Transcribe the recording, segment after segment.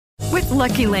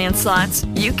Lucky Land Slots,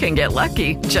 you can get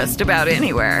lucky just about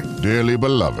anywhere. Dearly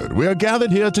beloved, we are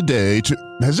gathered here today to...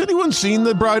 Has anyone seen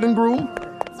the bride and groom?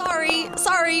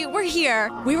 Sorry, we're here.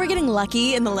 We were getting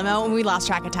lucky in the limo and we lost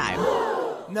track of time.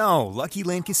 No, Lucky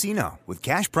Land Casino, with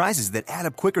cash prizes that add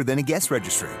up quicker than a guest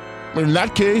registry. In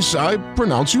that case, I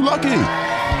pronounce you lucky.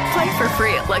 Play for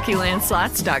free at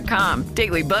LuckyLandSlots.com.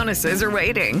 Daily bonuses are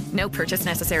waiting. No purchase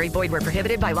necessary. Void where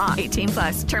prohibited by law.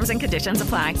 18+. Terms and conditions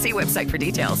apply. See website for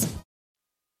details.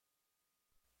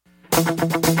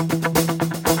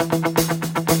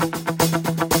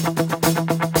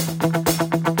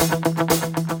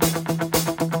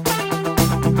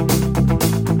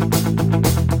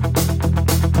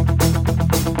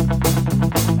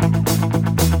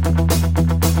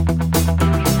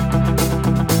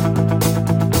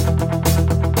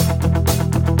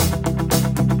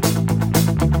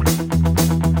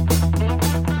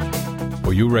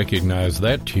 You recognize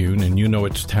that tune, and you know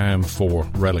it's time for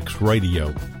Relics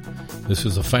Radio. This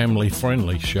is a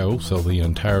family-friendly show, so the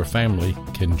entire family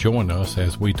can join us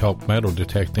as we talk metal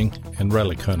detecting and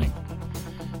relic hunting.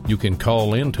 You can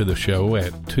call into the show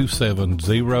at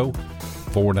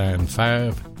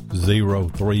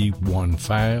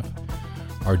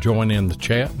 270-495-0315 or join in the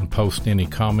chat and post any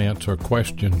comments or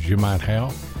questions you might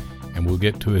have, and we'll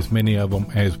get to as many of them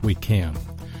as we can.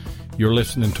 You're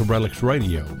listening to Relics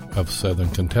Radio of Southern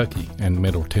Kentucky and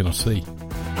Middle Tennessee.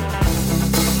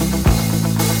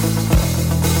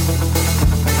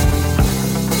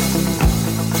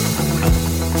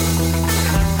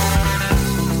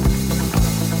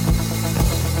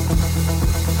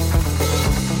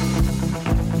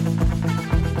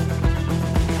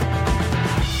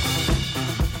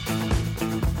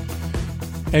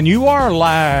 And you are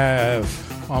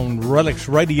live on Relics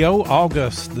Radio,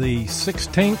 August the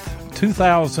 16th,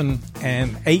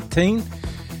 2018,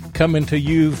 coming to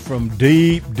you from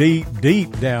deep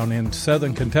down in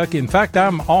Southern Kentucky. In fact,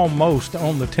 I'm almost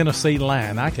on the Tennessee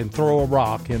line. I can throw a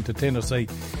rock into Tennessee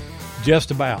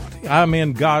just about. I'm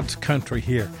in God's country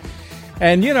here.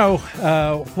 And, you know,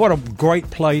 what a great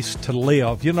place to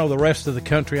live. You know, the rest of the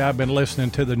country, I've been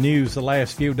listening to the news the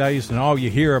last few days, and all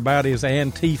you hear about is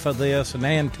Antifa this and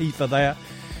Antifa that.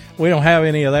 We don't have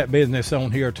any of that business on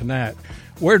here tonight.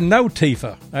 We're no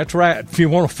Tifa. That's right. If you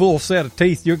want a full set of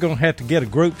teeth, you're going to have to get a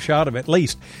group shot of at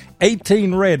least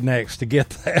 18 rednecks to get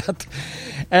that.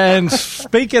 And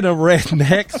speaking of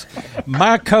rednecks,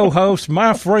 my co-host,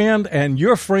 my friend, and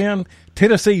your friend,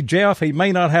 Tennessee Jeff, he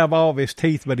may not have all of his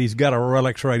teeth, but he's got a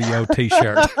Relics Radio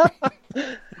T-shirt.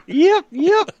 Yep.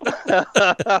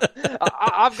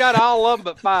 I've got all of them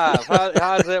but 5.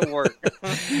 How does that work?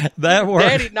 That works.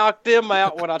 Daddy knocked them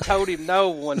out when I told him no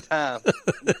one time.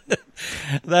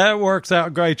 That works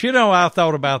out great. You know, I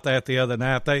thought about that the other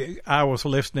night. I was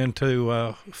listening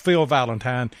to Phil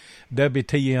Valentine,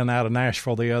 WTN out of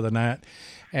Nashville the other night,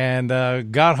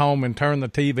 and got home and turned the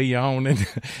TV on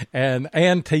and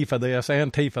Antifa this,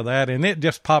 Antifa that, and it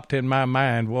just popped in my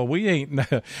mind. Well, we ain't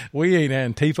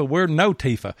Antifa. We're no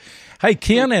Tifa. Hey,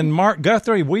 Ken and Mark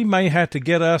Guthrie, we may have to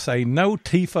get us a no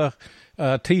Tifa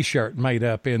T-shirt made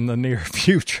up in the near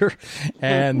future,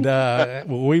 and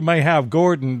we may have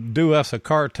Gordon do us a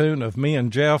cartoon of me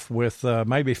and Jeff with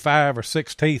maybe 5 or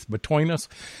 6 teeth between us,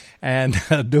 and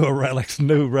do a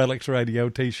new Relics Radio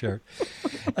T-shirt.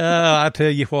 I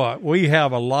tell you what, we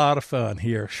have a lot of fun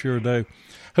here, sure do.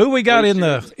 Who we got in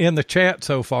the chat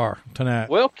so far tonight?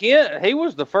 Well, Kent, he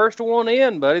was the first one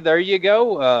in, buddy. There you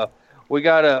go. We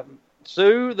got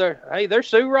Sue. There's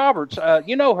Sue Roberts.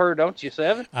 You know her, don't you,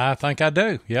 Seven? I think I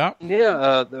do. Yeah.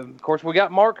 Yeah. Of course, we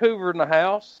got Mark Hoover in the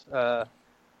house.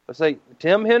 Let's see,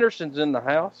 Tim Henderson's in the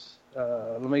house.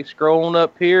 Let me scroll on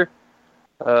up here.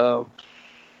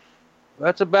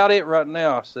 That's about it right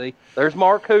now. See, there's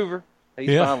Mark Hoover.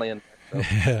 He's finally in there.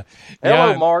 So.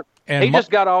 Hello, Mark. And he just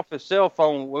got off his cell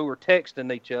phone. We were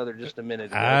texting each other just a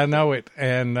minute ago. I know it.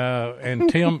 And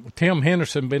Tim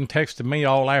Henderson been texting me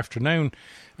all afternoon.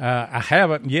 I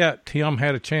haven't yet, Tim,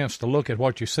 had a chance to look at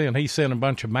what you sent. He sent a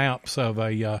bunch of maps of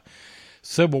a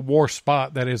Civil War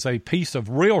spot that is a piece of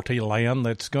realty land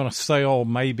that's going to sell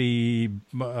maybe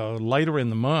later in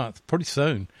the month, pretty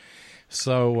soon.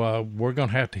 So we're going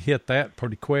to have to hit that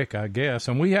pretty quick, I guess.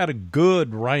 And we had a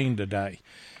good rain today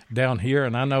down here,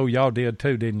 and I know y'all did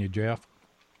too, didn't you, Jeff?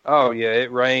 Oh, yeah,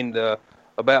 it rained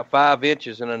about 5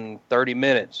 inches in 30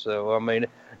 minutes. So, I mean,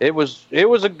 it was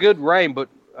a good rain, but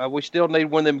we still need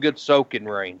one of them good soaking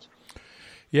rains.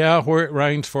 Yeah, where it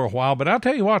rains for a while. But I'll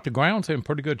tell you what, the ground's in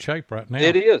pretty good shape right now.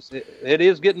 It is. It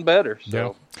is getting better. So.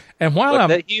 Yeah. And while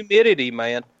the humidity,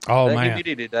 man. Oh, that man.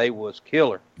 humidity today was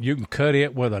killer. You can cut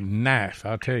it with a knife,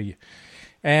 I'll tell you.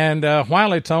 And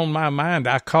while it's on my mind,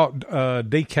 I caught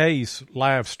DK's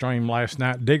live stream last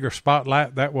night, Digger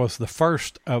Spotlight. That was the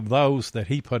first of those that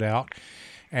he put out.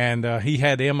 And he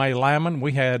had M.A. Lyman.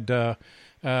 We had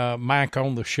Mike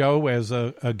on the show as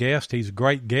a guest. He's a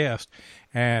great guest.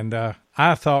 And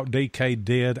I thought DK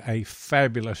did a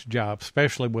fabulous job,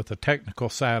 especially with the technical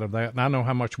side of that. And I know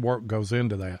how much work goes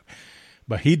into that.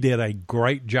 But he did a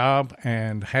great job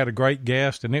and had a great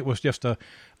guest, and it was just a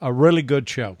really good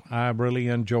show. I really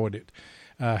enjoyed it.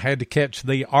 Had to catch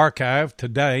the archive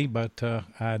today, but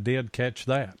I did catch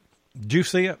that. Did you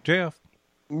see it, Jeff?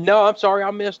 No, I'm sorry,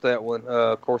 I missed that one.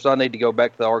 Of course, I need to go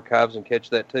back to the archives and catch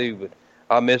that too, but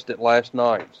I missed it last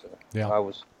night. So Yeah. I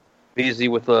was busy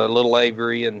with little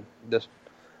Avery and just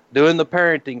doing the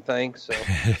parenting thing. So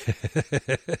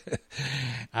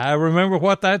I remember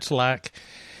what that's like.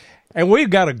 And we've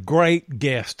got a great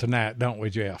guest tonight, don't we,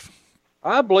 Jeff?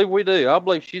 I believe we do. I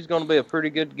believe she's going to be a pretty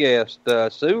good guest.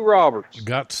 Sue Roberts.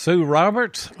 Got Sue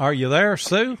Roberts. Are you there,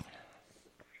 Sue?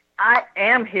 I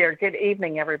am here. Good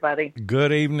evening, everybody.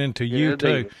 Good evening to you, Good too.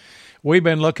 evening. We've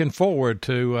been looking forward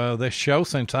to this show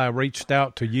since I reached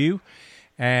out to you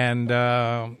and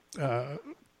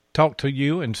talked to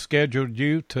you and scheduled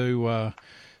you to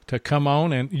come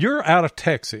on. And you're out of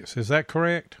Texas, is that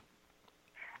correct?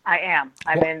 I am.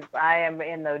 I am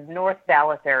in the North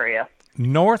Dallas area.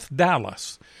 North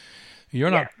Dallas. You're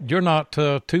Yes. not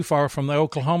too far from the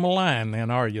Oklahoma line,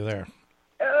 then, are you? There.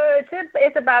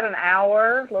 It's about an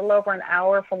hour, a little over an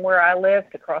hour from where I live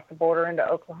to cross the border into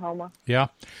Oklahoma. Yeah,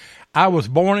 I was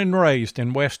born and raised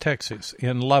in West Texas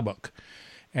in Lubbock,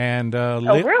 and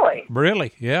Really?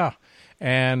 Really, yeah.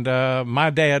 And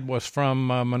my dad was from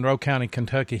Monroe County,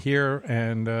 Kentucky here,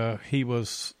 and he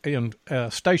was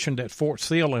stationed at Fort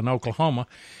Sill in Oklahoma,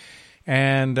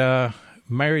 and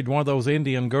married one of those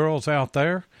Indian girls out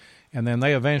there, and then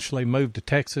they eventually moved to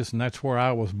Texas, and that's where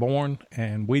I was born,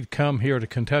 and we'd come here to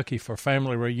Kentucky for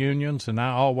family reunions, and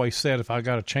I always said if I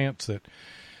got a chance that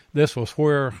this was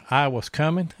where I was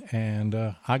coming,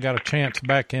 and I got a chance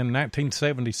back in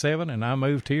 1977, and I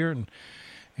moved here,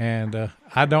 and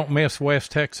I don't miss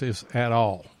West Texas at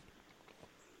all.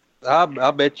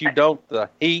 I bet you don't. The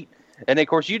heat. And, of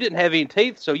course, you didn't have any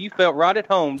teeth, so you felt right at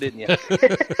home, didn't you?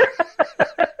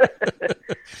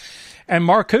 And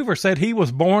Mark Hoover said he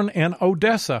was born in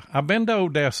Odessa. I've been to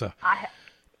Odessa. I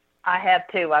have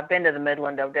too. I've been to the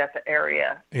Midland, Odessa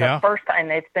area. Yeah. The first time,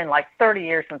 and it's been like 30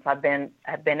 years since I've been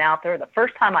out there. The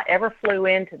first time I ever flew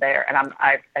into there, and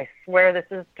I swear this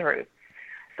is true.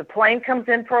 The plane comes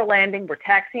in for a landing. We're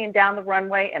taxiing down the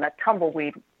runway, and a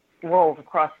tumbleweed rolls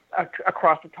across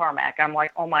the tarmac. I'm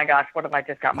like, oh my gosh, what have I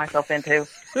just got myself into?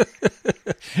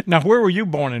 Now, where were you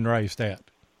born and raised at?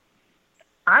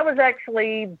 I was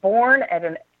actually born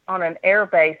on an air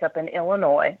base up in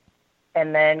Illinois,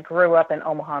 and then grew up in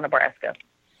Omaha, Nebraska.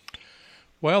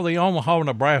 Well, the Omaha,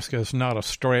 Nebraska is not a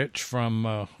stretch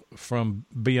from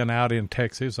being out in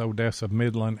Texas, Odessa,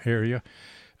 Midland area.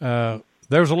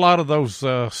 There's a lot of those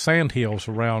sand hills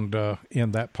around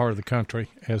in that part of the country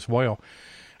as well.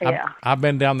 Yeah. I've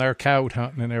been down there coyote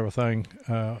hunting and everything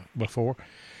before.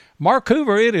 Mark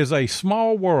Hoover, it is a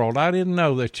small world. I didn't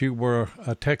know that you were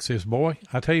a Texas boy.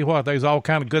 I tell you what, there's all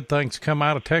kind of good things come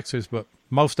out of Texas, but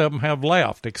most of them have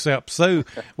left, except Sue.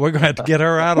 We're going to have to get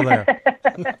her out of there.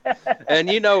 And,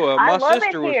 you know, I my love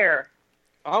sister it here.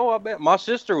 I bet. My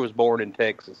sister was born in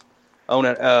Texas on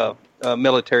a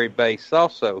military base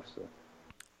also. So.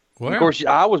 Well, Of course,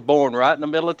 I was born right in the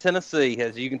middle of Tennessee,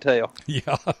 as you can tell.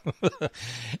 yeah,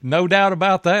 no doubt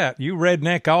about that. You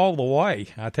redneck all the way,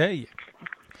 I tell you.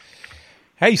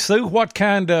 Hey, Sue, what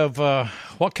kind of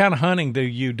hunting do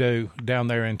you do down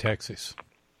there in Texas?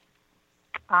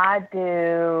 I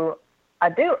do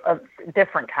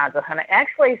different kinds of hunting. I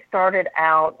actually started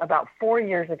out about 4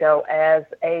 years ago as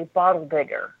a bottle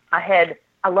digger. I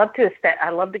love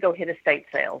to go hit estate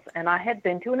sales, and I had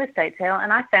been to an estate sale,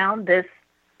 and I found this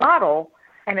bottle,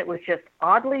 and it was just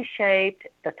oddly shaped.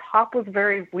 The top was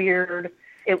very weird.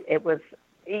 It was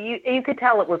you could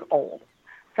tell it was old.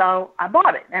 So I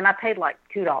bought it, and I paid like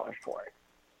 $2 for it.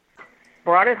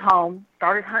 Brought it home,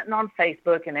 started hunting on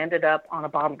Facebook, and ended up on a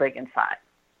bottle digging site.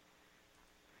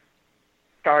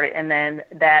 And then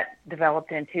that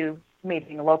developed into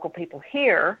meeting local people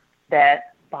here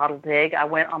that bottle dig. I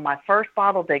went on my first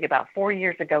bottle dig about 4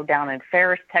 years ago down in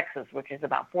Ferris, Texas, which is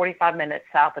about 45 minutes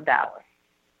south of Dallas.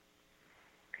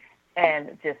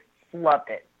 And just loved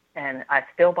it. And I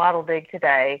still bottle dig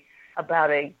today. About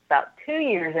 2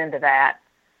 years into that,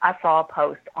 I saw a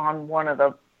post on one of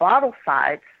the bottle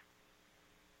sites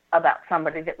about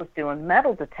somebody that was doing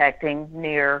metal detecting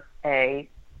near a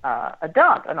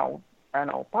dump, an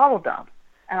old bottle dump.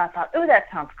 And I thought, oh, that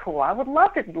sounds cool. I would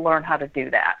love to learn how to do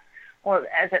that. Well,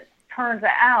 as it turns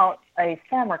out, a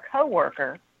former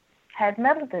coworker had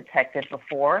metal detected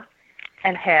before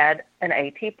and had an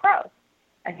AT Pro.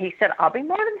 And he said, I'll be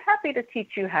more than happy to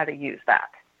teach you how to use that.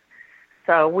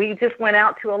 So we just went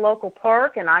out to a local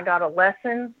park, and I got a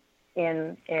lesson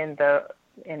on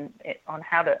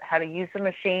how to use the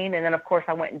machine. And then, of course,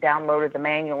 I went and downloaded the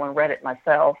manual and read it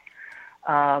myself.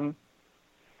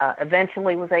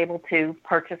 Eventually was able to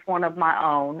purchase one of my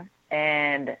own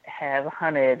and have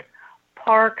hunted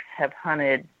parks, have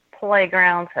hunted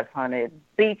playgrounds, have hunted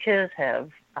beaches,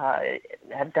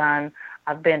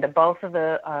 I've been to both of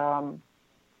the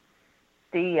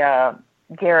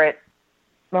Garrett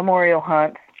Memorial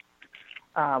hunts,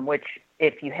 which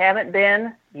if you haven't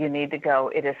been, you need to go.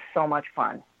 It is so much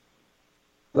fun.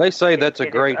 They say that's a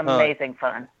great hunt. Amazing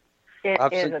fun. It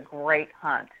is a great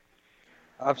hunt.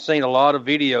 I've seen a lot of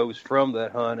videos from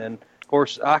that hunt, and of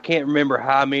course, I can't remember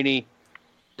how many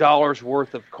dollars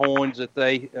worth of coins that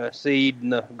they seed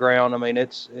in the ground. I mean,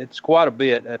 it's quite a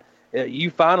bit. You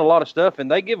find a lot of stuff,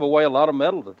 and they give away a lot of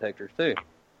metal detectors too.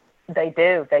 They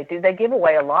do. They give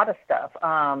away a lot of stuff.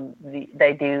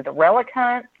 They do the relic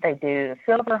hunt. They do the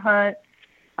silver hunt,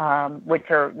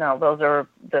 those are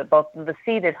both the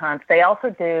seeded hunts. They also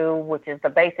do, which is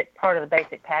the basic part of the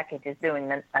basic package, is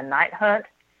doing a night hunt.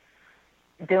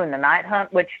 Doing the night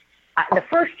hunt, which the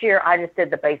first year I just did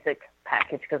the basic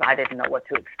package because I didn't know what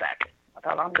to expect. I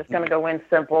thought I'm just going to go in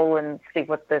simple and see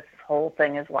what this whole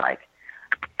thing is like.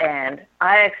 And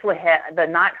I actually had the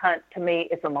night hunt. To me,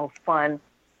 is the most fun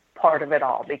part of it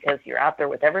all because you're out there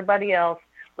with everybody else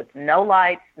with no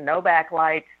lights, no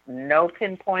backlights, no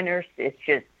pinpointers. It's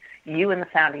just you and the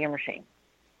sound of your machine.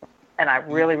 And I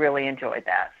really, really enjoyed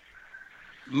that.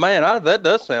 Man, that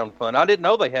does sound fun. I didn't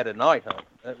know they had a night hunt.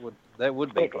 That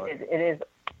would be fun. It is.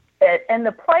 And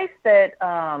the place that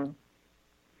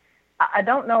I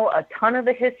don't know a ton of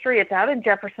the history. It's out in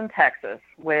Jefferson, Texas,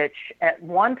 which at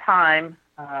one time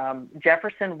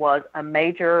Jefferson was a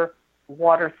major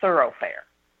water thoroughfare.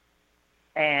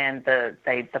 And the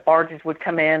barges would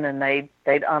come in and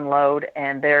they'd unload.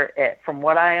 And from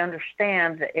what I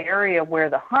understand, the area where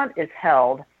the hunt is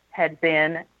held had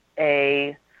been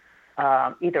either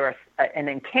an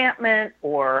encampment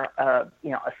or a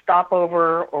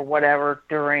stopover or whatever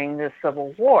during the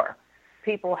Civil War.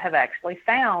 People have actually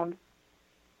found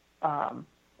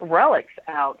relics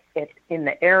out in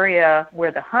the area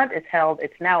where the hunt is held.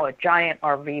 It's now a giant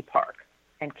RV park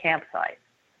and campsite,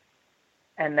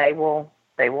 and they will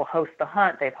host the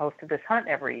hunt. They've hosted this hunt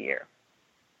every year.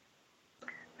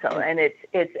 So, and they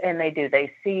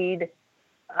seed.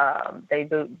 They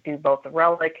do both the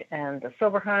relic and the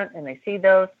silver hunt, and they seed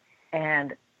those.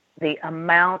 And the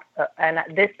amount, and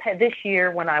this year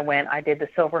when I went, I did the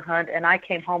silver hunt, and I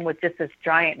came home with just this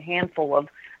giant handful of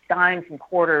dimes and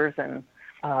quarters, and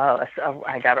I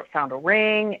found a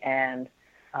ring, and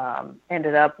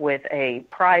ended up with a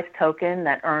prize token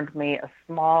that earned me a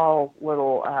small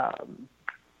little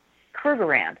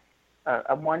Krugerrand,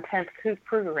 a 1/10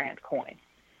 Krugerrand coin.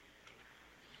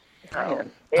 So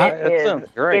that sounds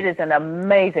great. It is an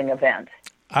amazing event.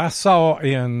 I saw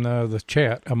in the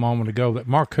chat a moment ago that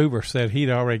Mark Hoover said he'd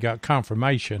already got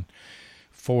confirmation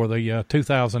for the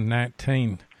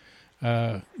 2019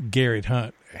 Garrett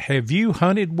hunt. Have you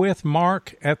hunted with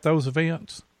Mark at those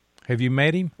events? Have you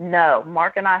met him? No,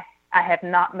 Mark and I have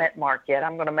not met Mark yet.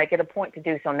 I'm going to make it a point to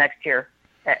do so next year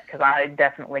because I'm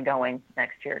definitely going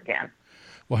next year again.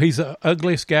 Well, he's the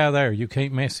ugliest guy there. You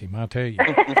can't miss him, I'll tell you.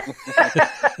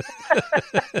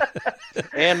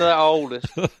 And the oldest.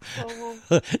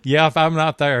 Yeah, if I'm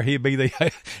not there, he'd be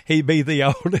the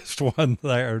oldest one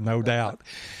there, no doubt.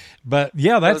 But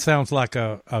yeah, that sounds like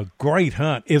a great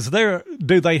hunt.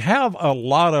 Do they have a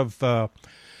lot of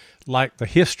like the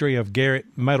history of Garrett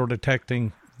metal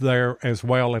detecting there as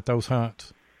well at those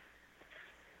hunts?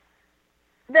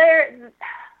 I'm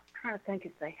trying to think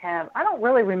if they have. I don't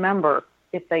really remember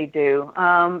if they do.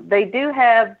 They do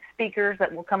have speakers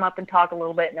that will come up and talk a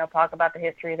little bit, and they'll talk about the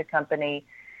history of the company.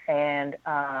 And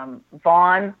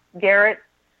Vaughn Garrett,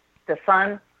 the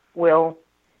son, will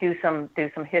do some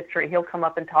history. He'll come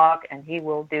up and talk, and he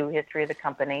will do history of the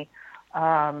company.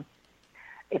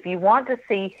 If you want to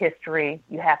see history,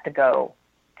 you have to go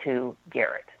to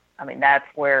Garrett. I mean, that's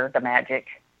where the magic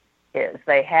is.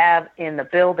 They have in the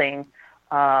building,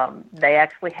 they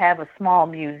actually have a small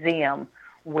museum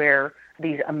where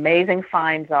these amazing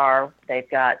finds are. They've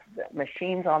got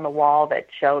machines on the wall that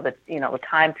show the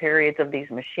time periods of these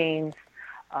machines.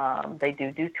 They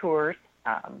do tours.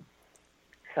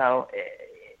 So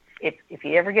if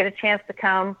you ever get a chance to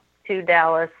come to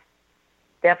Dallas,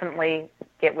 definitely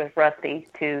get with Rusty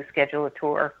to schedule a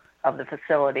tour of the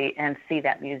facility and see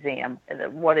that museum,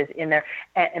 what is in there.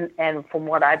 And from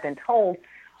what I've been told,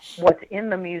 what's in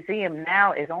the museum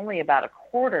now is only about a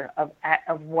quarter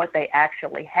of what they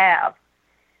actually have.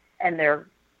 And they're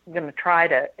going to try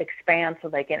to expand so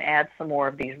they can add some more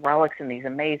of these relics and these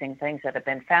amazing things that have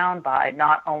been found by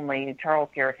not only Charles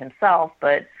Garrett himself,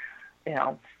 but,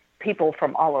 people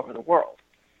from all over the world.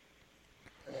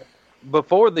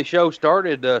 Before the show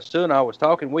started, Sue and I was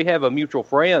talking. We have a mutual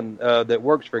friend that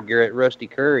works for Garrett, Rusty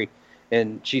Curry,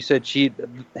 and she said he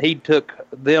took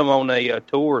them on a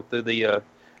tour through the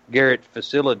Garrett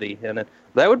facility, and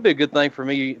that would be a good thing for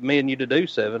me and you to do,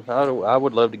 Seven. I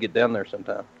would love to get down there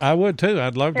sometime. I would too.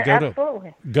 I'd love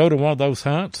to go to one of those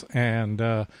hunts and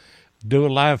do a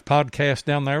live podcast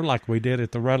down there like we did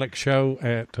at the Relic Show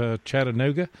at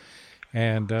Chattanooga.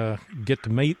 And get to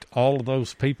meet all of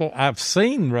those people. I've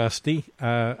seen Rusty.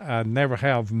 I never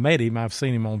have met him. I've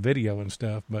seen him on video and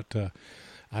stuff, but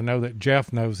I know that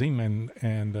Jeff knows him,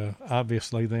 and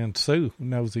obviously then Sue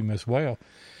knows him as well.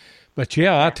 But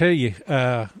yeah, I tell you,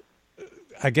 I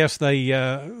guess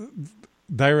they're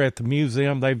at the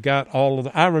museum. They've got all of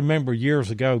I remember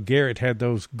years ago, Garrett had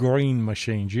those green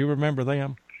machines. You remember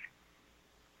them?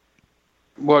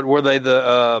 What were they?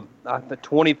 The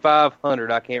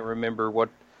 2500. I can't remember what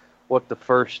the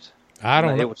first. I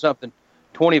don't know. It was something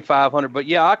 2500. But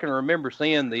yeah, I can remember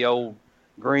seeing the old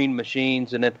green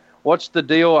machines. And then what's the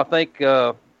deal? I think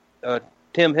Tim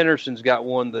Henderson's got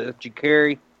one that you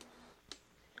carry.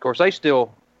 Of course, they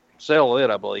still sell it,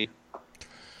 I believe.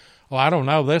 Well, I don't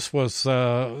know. This was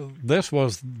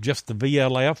just the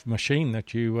VLF machine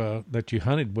that you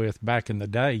hunted with back in the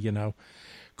day.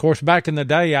 Of course, back in the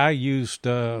day, I used,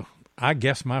 I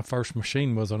guess my first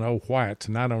machine was an old White's,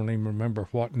 and I don't even remember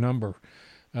what number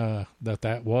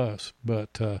that was.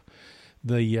 But I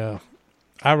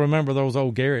remember those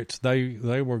old Garretts.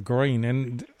 They were green,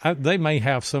 and they may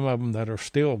have some of them that are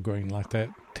still green like that.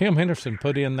 Tim Henderson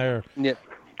put in there. Yep,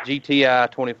 GTI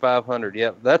 2500.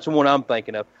 Yep, that's the one I'm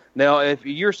thinking of. Now, if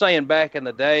you're saying back in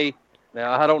the day,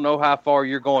 now I don't know how far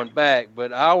you're going back,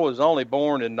 but I was only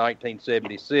born in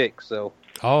 1976, so.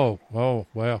 Oh, well.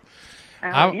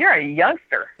 You're a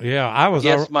youngster. Yeah, I was.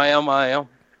 Yes, ma'am, I am.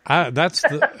 I'd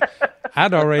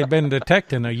already been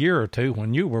detecting a year or two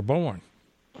when you were born.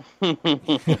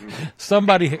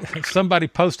 Somebody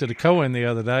posted a coin the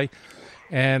other day,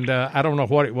 and I don't know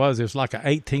what it was. It was like a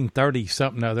 1830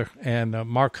 something other, and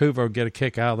Mark Hoover would get a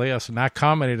kick out of this, and I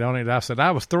commented on it. I said,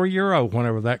 I was 3-year-old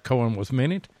whenever that coin was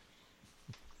minted.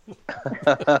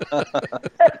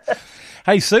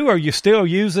 Hey, Sue, are you still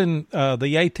using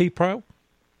the AT Pro?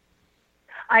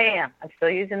 I am. I'm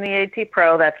still using the AT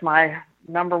Pro. That's my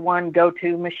number one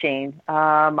go-to machine.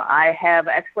 I have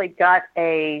actually got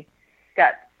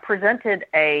presented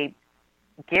a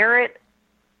Garrett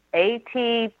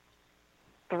AT3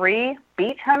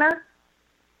 Beach Hunter.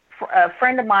 A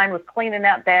friend of mine was cleaning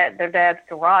out their dad's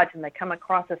garage, and they come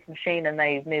across this machine, and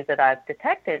they knew that I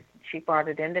detected. She brought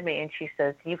it into me, and she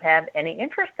says, "Do you have any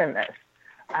interest in this?"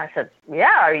 I said,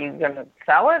 "Yeah, are you going to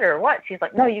sell it or what?" She's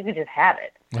like, "No, you can just have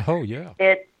it." Oh, yeah.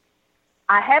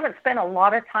 I haven't spent a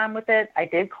lot of time with it. I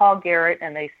did call Garrett,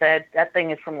 and they said that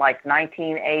thing is from like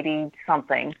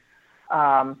 1980-something.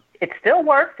 It still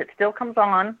works. It still comes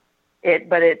on.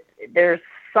 But there's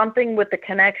something with the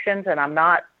connections, and I'm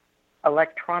not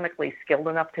electronically skilled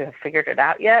enough to have figured it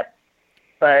out yet.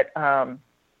 But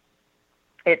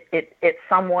it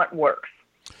somewhat works.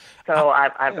 So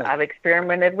I've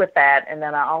experimented with that, and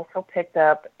then I also picked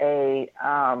up a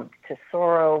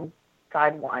Tesoro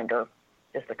Sidewinder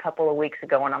just a couple of weeks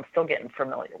ago, and I'm still getting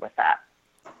familiar with that.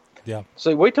 Yeah.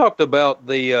 So we talked about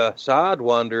the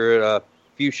Sidewinder a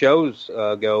few shows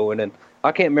ago, and then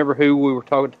I can't remember who we were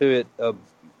talking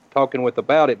with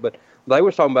about it, but they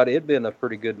were talking about it being a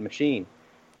pretty good machine.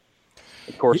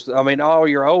 Of course, I mean, all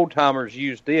your old timers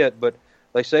used it, but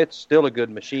they say it's still a good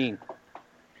machine.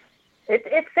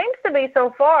 It seems to be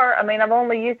so far. I mean, I've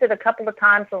only used it a couple of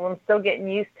times, so I'm still getting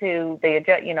used to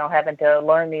having to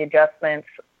learn the adjustments,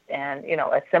 and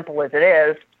as simple as it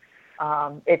is,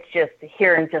 it's just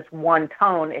hearing just one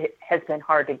tone. It has been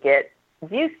hard to get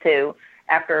used to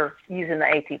after using the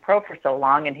AT Pro for so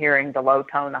long and hearing the low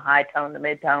tone, the high tone, the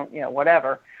mid tone,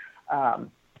 whatever. So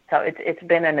it's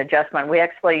been an adjustment. We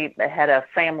actually had a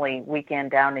family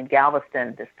weekend down in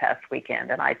Galveston this past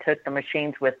weekend, and I took the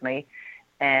machines with me.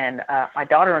 And my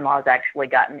daughter-in-law has actually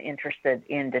gotten interested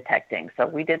in detecting. So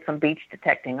we did some beach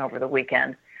detecting over the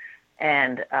weekend,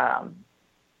 and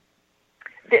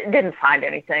didn't find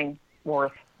anything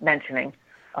worth mentioning.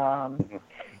 I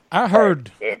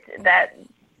heard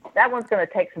that one's going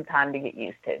to take some time to get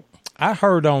used to. I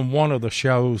heard on one of the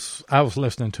shows, I was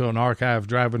listening to an archive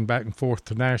driving back and forth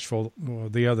to Nashville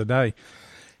the other day,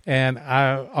 and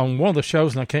on one of the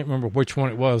shows, and I can't remember which one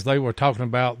it was, they were talking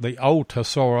about the old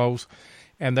Tesoros,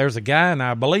 and there's a guy, and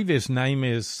I believe his name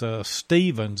is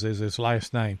Stevens is his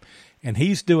last name, and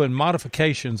he's doing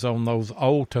modifications on those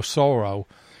old Tesoro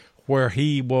where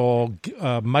he will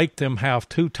make them have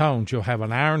two tones. You'll have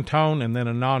an iron tone and then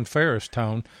a non-ferrous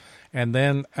tone, and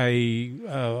then a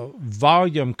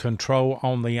volume control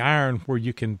on the iron where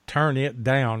you can turn it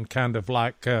down, kind of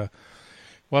like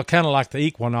like the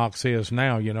Equinox is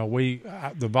now. You know,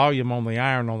 the volume on the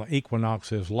iron on the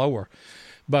Equinox is lower.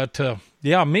 But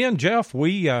me and Jeff,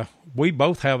 we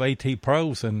both have AT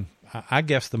Pros, and I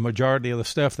guess the majority of the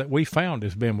stuff that we found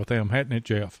has been with them, hasn't it,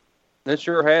 Jeff? It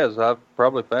sure has. I've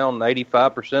probably found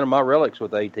 85% of my relics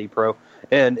with AT Pro.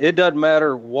 And it doesn't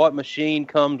matter what machine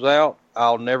comes out,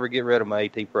 I'll never get rid of my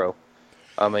AT Pro.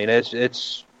 I mean,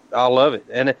 I love it.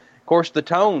 And, of course, the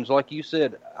tones, like you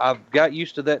said, I've got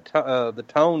used to that the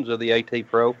tones of the AT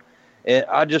Pro. And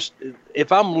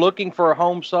if I'm looking for a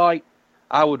home site,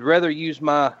 I would rather use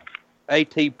my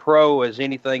AT Pro as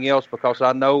anything else, because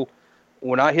I know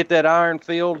when I hit that iron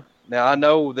field, now I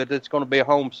know that it's going to be a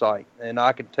home site, and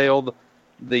I can tell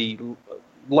the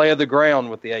lay of the ground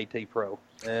with the AT Pro.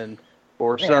 And of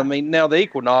course, I mean, now the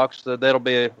Equinox, that'll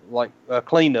be like a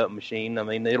cleanup machine. I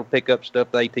mean, it'll pick up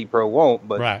stuff the AT Pro won't.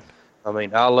 But right. I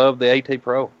mean, I love the AT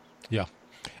Pro. Yeah,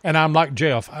 and I'm like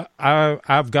Jeff.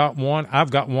 I've got one.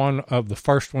 I've got one of the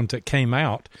first ones that came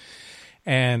out,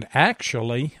 and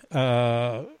actually,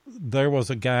 there was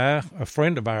a guy, a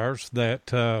friend of ours,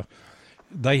 that.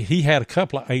 He had a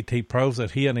couple of AT Pros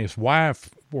that he and his wife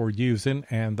were using,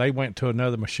 and they went to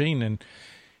another machine, and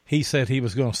he said he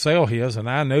was going to sell his, and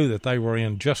I knew that they were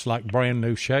in just like brand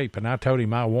new shape, and I told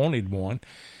him I wanted one,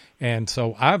 and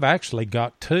so I've actually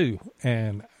got two,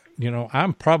 and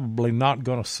I'm probably not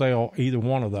going to sell either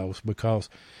one of those because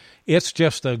it's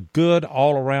just a good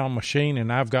all-around machine,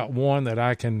 and I've got one that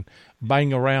I can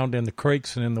bang around in the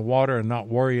creeks and in the water and not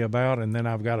worry about, and then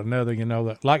I've got another,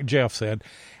 that, like Jeff said,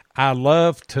 I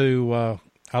love to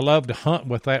hunt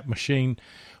with that machine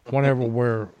whenever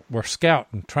we're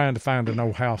scouting, trying to find an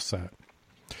old house site.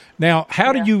 Now,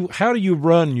 how do you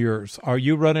run yours? Are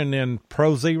you running in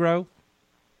Pro Zero?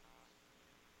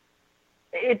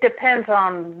 It depends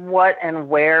on what and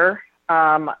where.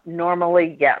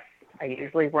 Normally, yes, I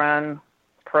usually run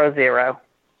Pro Zero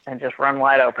and just run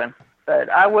wide open. But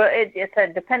I will. It's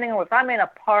depending on if I'm in a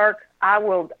park,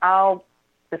 I'll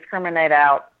discriminate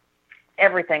out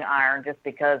everything iron, just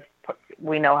because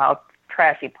we know how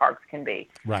trashy parks can be.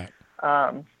 Right.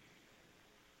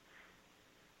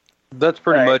 That's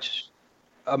pretty much.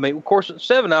 I mean, of course, at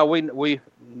 7i, we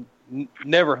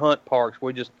never hunt parks.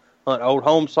 We just hunt old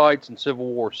home sites and Civil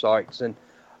War sites, and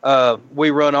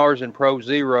we run ours in Pro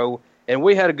Zero. And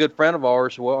we had a good friend of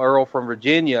ours, Earl from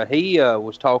Virginia. He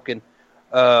was talking,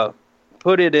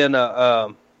 put it in a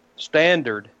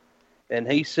standard. And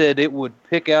he said it would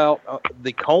pick out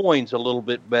the coins a little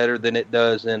bit better than it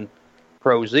does in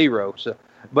Pro Zero. So,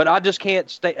 but I just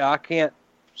can't I can't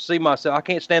see myself. I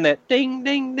can't stand that ding,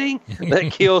 ding, ding.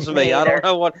 That kills me. I don't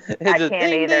know what. I can't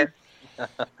either.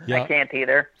 I can't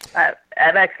either. I've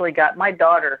actually got my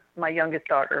youngest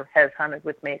daughter, has hunted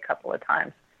with me a couple of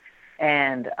times,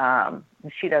 and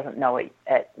she doesn't know it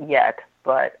yet.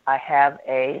 But I have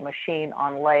a machine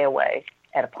on layaway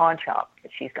at a pawn shop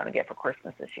that she's going to get for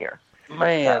Christmas this year.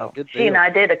 Man, good deal. She and I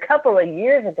did a couple of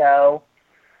years ago.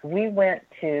 We went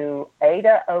to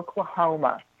Ada,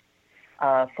 Oklahoma,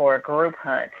 for a group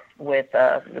hunt with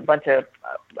a bunch of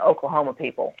Oklahoma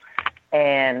people,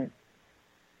 and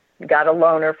got a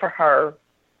loaner for her.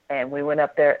 And we went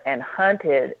up there and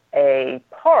hunted a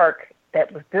park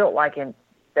that was built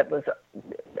that was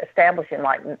established in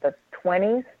like the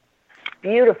 20s.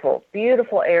 Beautiful,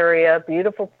 beautiful area,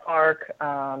 beautiful park.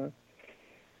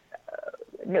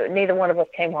 Neither one of us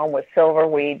came home with silver.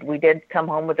 We did come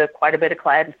home with quite a bit of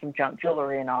clad and some junk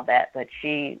jewelry and all that, but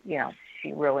she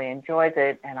really enjoys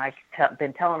it. And I've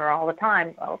been telling her all the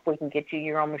time, if we can get you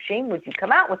your own machine, would you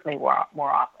come out with me more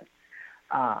often?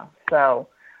 So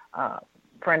a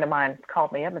friend of mine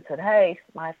called me up and said, hey,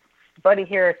 my buddy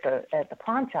here at the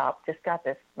pawn shop just got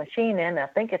this machine in. I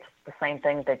think it's the same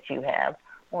thing that you have.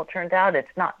 Well, it turns out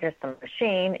it's not just the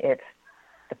machine. It's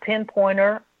the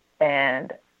pinpointer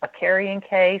and a carrying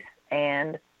case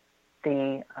and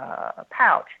the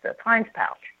pouch, the tines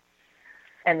pouch.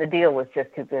 And the deal was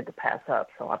just too good to pass up,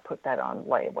 so I put that on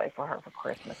layaway for her for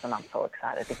Christmas, and I'm so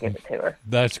excited to give it to her.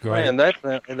 That's great. Man,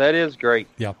 that is great.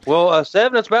 Yeah. Well,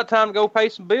 Seven, it's about time to go pay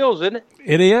some bills, isn't it?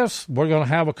 It is. We're going to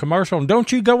have a commercial, and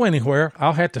don't you go anywhere.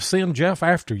 I'll have to send Jeff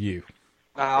after you.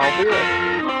 I'll be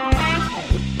ready.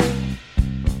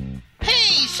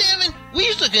 Hey, Seven,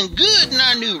 we's looking good in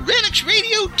our new Redux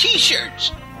Radio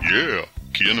T-shirts. Yeah,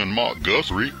 Ken and Mark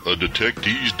Guthrie of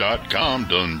Detectives.com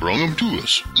done brung them to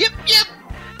us. Yep.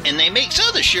 And they makes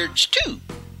other shirts, too.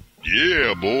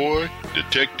 Yeah, boy.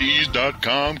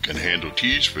 Detectives.com can handle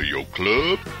tees for your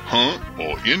club, hunt,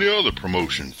 or any other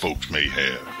promotion folks may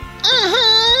have.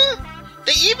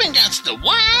 They even got the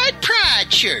Wide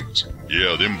Pride shirts.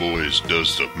 Yeah, them boys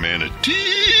does the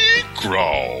manatee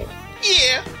crawl.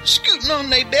 Yeah, scooting on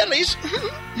their bellies.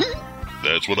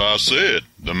 That's what I said.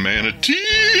 The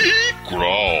manatee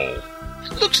crawl.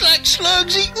 Looks like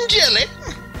slugs eating jelly.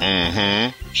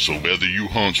 So whether you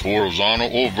hunt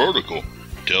horizontal or vertical,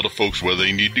 tell the folks where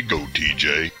they need to go,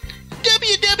 TJ.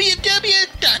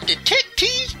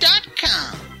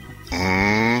 www.detectives.com.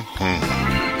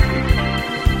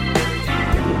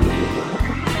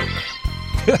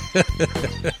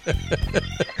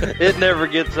 It never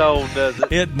gets old, does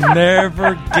it? It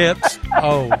never gets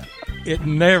old. It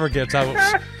never gets old.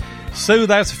 Sue,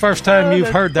 that's the first time you've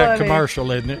heard that commercial,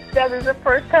 isn't it? That is the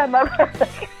first time I've heard that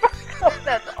commercial.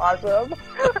 That's awesome.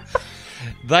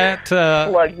 That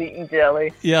slugs eating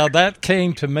jelly. Yeah, that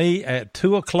came to me at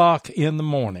 2:00 in the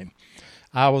morning.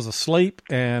 I was asleep,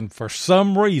 and for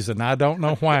some reason, I don't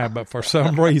know why, but for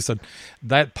some reason,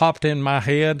 that popped in my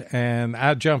head, and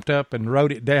I jumped up and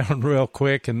wrote it down real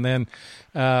quick. And then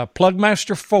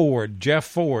Plugmaster Ford, Jeff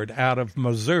Ford out of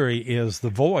Missouri, is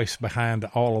the voice behind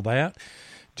all of that.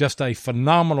 Just a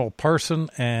phenomenal person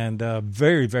and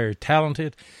very, very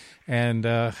talented, and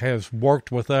has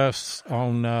worked with us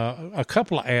on a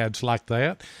couple of ads like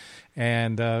that,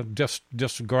 and just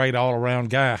a great all-around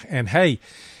guy. And, hey,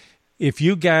 if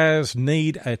you guys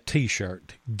need a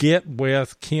T-shirt, get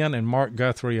with Ken and Mark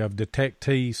Guthrie of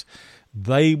Detectives.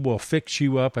 They will fix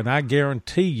you up, and I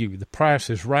guarantee you the price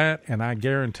is right, and I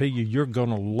guarantee you're going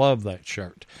to love that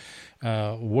shirt.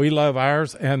 We love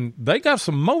ours, and they got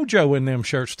some mojo in them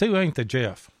shirts too, ain't they,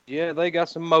 Jeff? Yeah, they got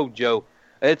some mojo.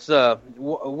 It's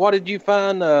what did you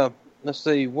find? Let's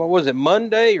see, what was it?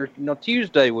 Monday or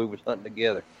Tuesday? We was hunting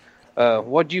together.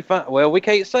 What'd you find? Well, we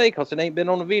can't say because it ain't been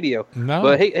on the video. No,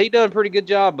 but he done a pretty good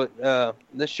job. But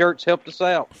this shirt's helped us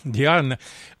out. Yeah, and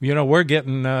we're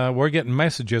getting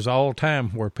messages all the time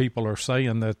where people are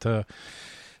saying that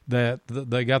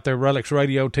they got their Relics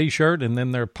Radio T-shirt, and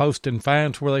then they're posting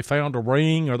finds where they found a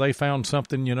ring or they found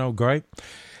something great.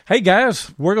 Hey,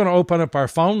 guys, we're going to open up our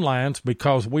phone lines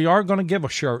because we are going to give a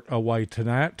shirt away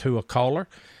tonight to a caller.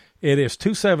 It is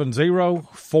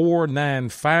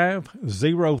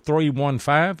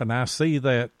 270-495-0315, and I see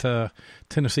that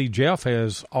Tennessee Jeff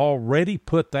has already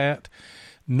put that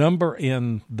number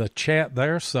in the chat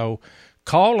there. So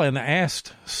call and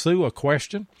ask Sue a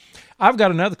question. I've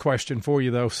got another question for you,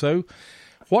 though, Sue.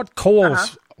 What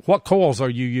coils are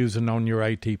you using on your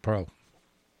AT Pro?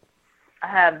 I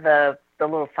have the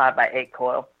little 5x8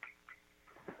 coil.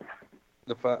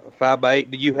 The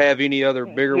 5x8. Do you have any other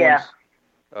bigger ones?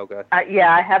 Okay.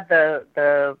 Yeah, I have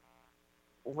the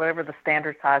whatever the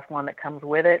standard size one that comes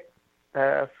with it.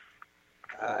 The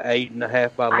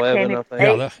 8.5 by 11. I think.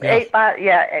 8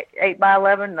 by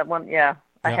 11. The one. Yeah,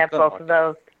 I have both of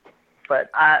those. But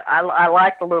I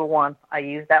like the little one. I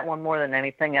use that one more than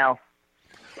anything else.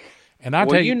 And I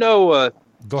go ahead.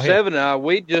 Seven and I,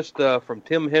 we just from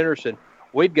Tim Henderson,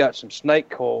 we've got some snake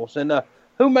coils. And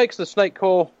who makes the snake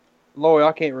coil? Lori,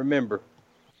 I can't remember.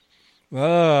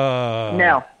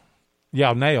 No.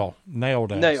 Yeah, Nail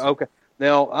does. Nail, okay.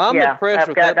 Now, I'm impressed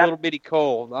with that little bitty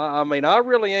coil. I mean, I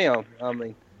really am. I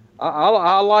mean,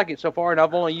 I like it so far, and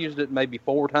I've only used it maybe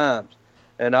 4 times.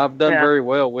 And I've done very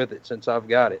well with it since I've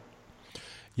got it.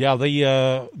 Yeah,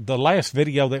 the last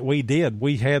video that we did,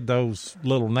 we had those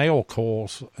little nail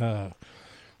coils, the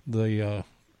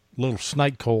little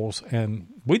snake coils, and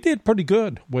we did pretty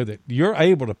good with it. You're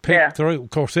able to pick through. Of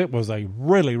course, it was a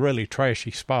really, really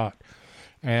trashy spot,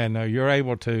 and you're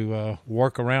able to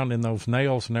work around in those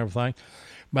nails and everything.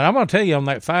 But I'm going to tell you, on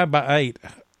that 5x8,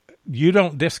 you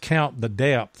don't discount the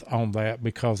depth on that,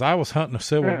 because I was hunting a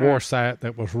Civil War site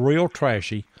that was real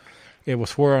trashy. It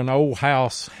was where an old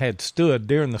house had stood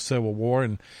during the Civil War,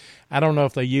 and I don't know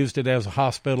if they used it as a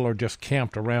hospital or just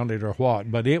camped around it or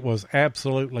what, but it was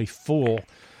absolutely full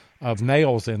of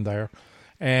nails in there.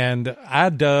 And I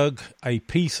dug a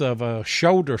piece of a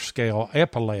shoulder scale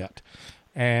epaulette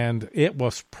and it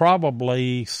was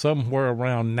probably somewhere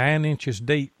around 9 inches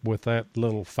deep with that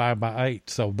little 5x8.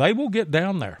 So they will get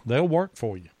down there. They'll work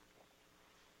for you.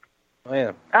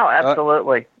 Man. Oh,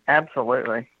 absolutely.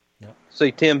 Absolutely.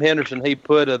 See, Tim Henderson, he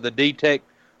put the D-Tech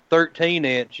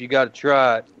 13-inch. You got to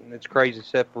try it. And it's crazy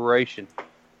separation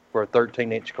for a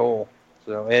 13-inch coil.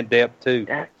 So, and depth, too.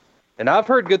 And I've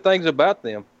heard good things about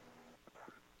them.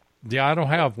 Yeah, I don't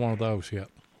have one of those yet.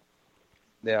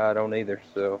 Yeah, I don't either.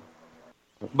 So,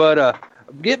 but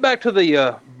get back to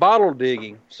the bottle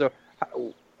digging. So,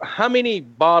 how many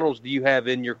bottles do you have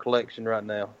in your collection right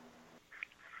now?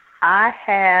 I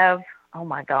have, oh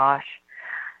my gosh,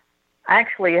 I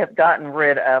actually have gotten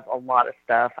rid of a lot of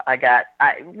stuff.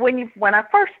 When I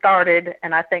first started,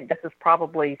 and I think this is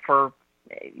probably for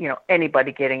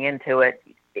anybody getting into it,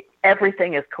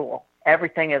 everything is cool.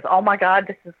 Everything is, oh my God,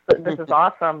 this is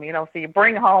awesome. So you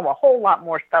bring home a whole lot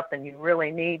more stuff than you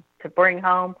really need to bring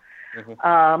home.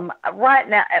 Mm-hmm. Right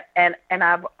now, and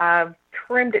I've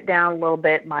trimmed it down a little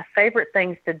bit. My favorite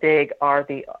things to dig are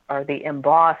the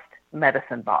embossed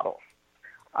medicine bottles.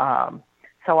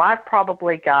 So I've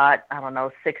probably got,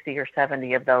 60 or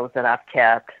 70 of those that I've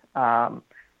kept. Man,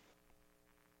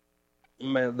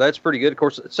 that's pretty good. Of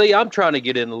course, see, I'm trying to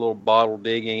get in a little bottle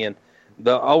digging, and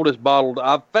the oldest bottle,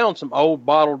 I've found some old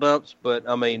bottle dumps, but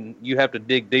you have to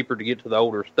dig deeper to get to the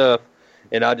older stuff,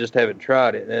 and I just haven't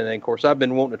tried it. And of course, I've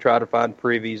been wanting to try to find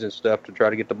privies and stuff to try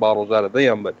to get the bottles out of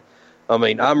them, but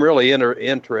I'm really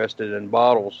interested in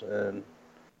bottles, and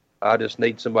I just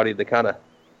need somebody to kind of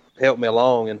help me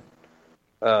along and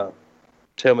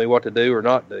tell me what to do or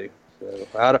not do. So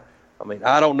I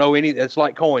don't know any. It's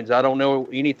like coins. I don't know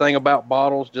anything about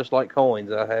bottles. Just like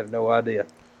coins, I have no idea.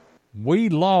 We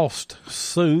lost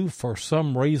Sue for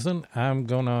some reason. I'm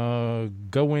gonna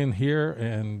go in here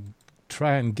and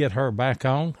try and get her back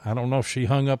on. I don't know if she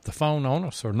hung up the phone on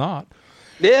us or not.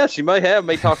 Yeah, she may have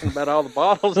me talking about all the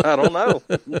bottles. I don't know.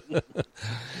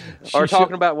 Or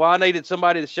talking about I needed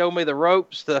somebody to show me the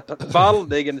ropes, the bottle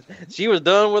digging. She was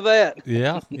done with that.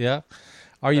 Yeah.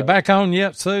 Are you back on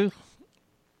yet, Sue?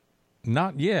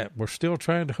 Not yet. We're still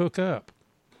trying to hook up.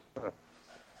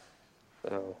 I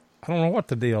don't know what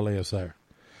the deal is there.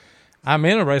 I'm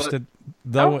interested,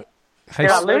 though. Did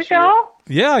I lose y'all?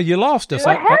 Yeah, you lost us.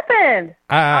 What happened?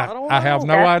 I have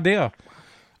no idea.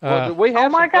 We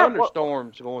have some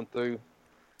thunderstorms going through.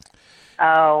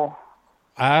 Oh.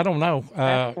 I don't know.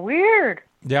 That's weird.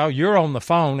 Yeah, you're on the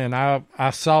phone, and I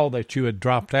saw that you had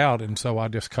dropped out, and so I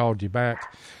just called you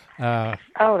back. Oh,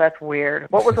 that's weird.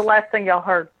 What was the last thing y'all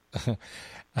heard?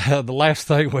 The last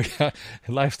thing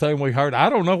we heard, I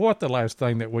don't know what the last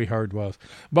thing that we heard was,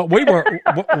 but we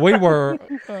were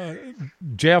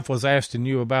Jeff was asking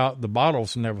you about the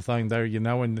bottles and everything there,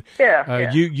 and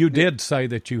you did say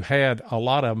that you had a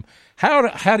lot of them.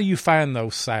 How do you find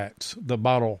those sites, the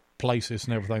bottle places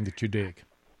and everything that you dig?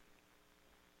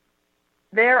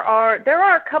 There are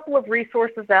a couple of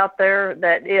resources out there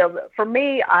that, for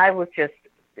me, I was just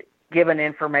given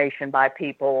information by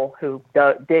people who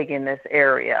dig in this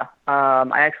area.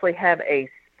 I actually have a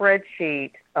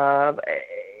spreadsheet of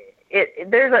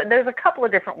it. There's a couple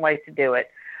of different ways to do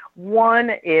it. One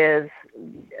is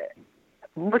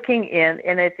looking in,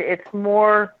 and it's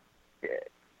more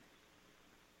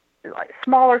like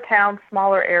smaller towns,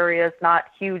 smaller areas, not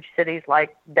huge cities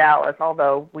like Dallas,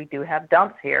 although we do have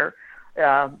dumps here.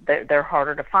 They're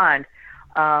harder to find.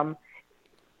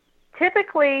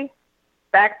 Typically,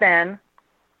 back then,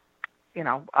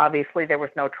 obviously there was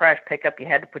no trash pickup. You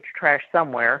had to put your trash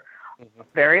somewhere. Mm-hmm.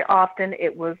 Very often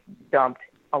it was dumped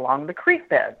along the creek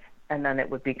beds, and then it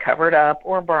would be covered up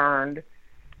or burned,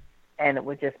 and it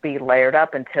would just be layered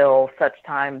up until such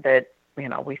time that,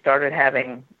 we started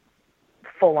having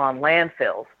full-on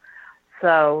landfills.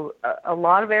 So a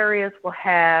lot of areas will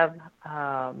have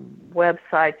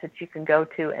websites that you can go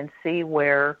to and see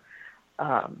where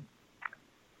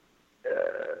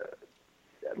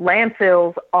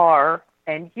landfills are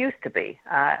and used to be.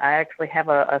 I actually have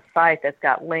a site that's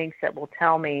got links that will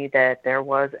tell me that there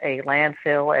was a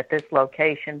landfill at this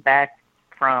location back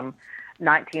from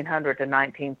 1900 to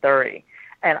 1930.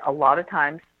 And a lot of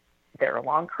times they're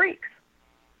along creeks.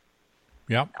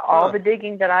 Yep. All the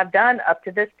digging that I've done up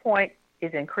to this point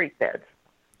is in creek beds.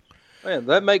 Man,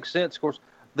 that makes sense. Of course,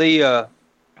 the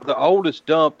oldest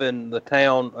dump in the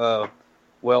town, a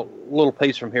little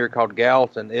piece from here called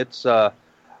Gallatin, it's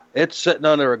sitting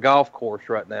under a golf course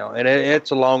right now, and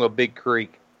it's along a big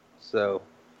creek. So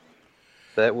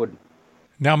that would.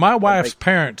 Now, my wife's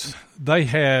parents, they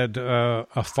had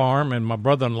a farm, and my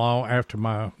brother-in-law, after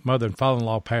my mother and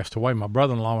father-in-law passed away, my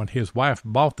brother-in-law and his wife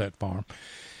bought that farm.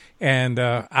 And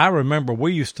I remember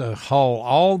we used to haul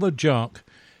all the junk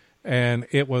and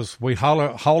we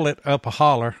haul it up a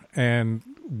holler, and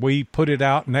we put it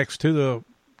out next to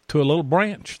a little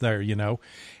branch there,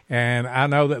 And I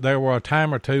know that there were a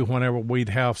time or two whenever we'd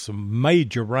have some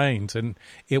major rains, and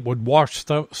it would wash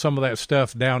some of that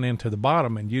stuff down into the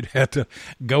bottom, and you'd have to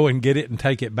go and get it and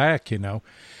take it back, And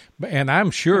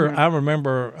I'm sure I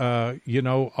remember,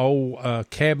 old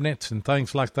cabinets and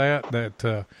things like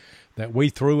that we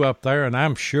threw up there, and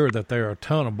I'm sure that there are a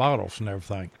ton of bottles and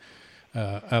everything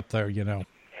up there,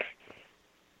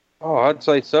 Oh, I'd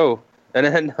say so. And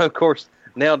then, of course,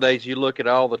 nowadays you look at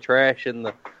all the trash in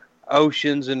the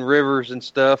oceans and rivers and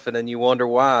stuff, and then you wonder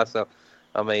why. So,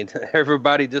 I mean,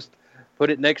 everybody just put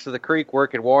it next to the creek where it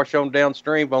could wash on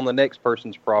downstream on the next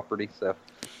person's property. So,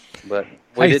 but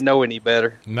we didn't know any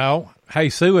better. No. Hey,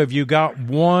 Sue, have you got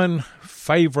one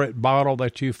favorite bottle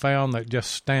that you found that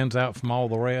just stands out from all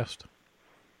the rest?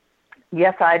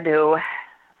 Yes, I do.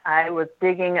 I was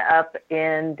digging up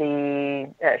in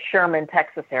the Sherman,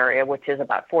 Texas area, which is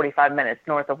about 45 minutes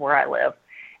north of where I live,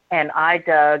 and I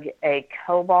dug a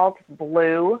cobalt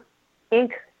blue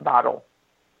ink bottle.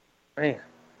 Man,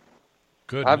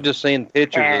 good. I've just seen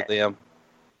pictures of them.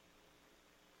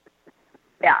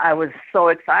 Yeah, I was so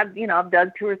excited. I've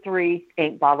dug 2 or 3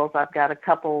 ink bottles. I've got a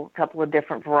couple of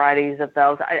different varieties of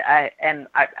those. I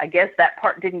guess that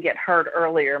part didn't get heard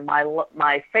earlier.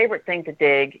 My favorite thing to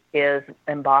dig is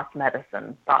embossed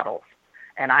medicine bottles,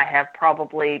 and I have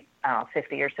probably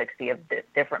 50 or 60 of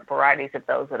different varieties of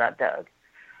those that I've dug.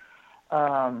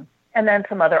 And then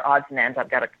some other odds and ends.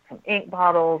 I've got some ink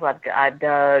bottles. I've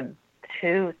dug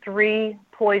 2, 3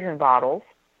 poison bottles,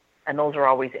 and those are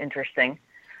always interesting.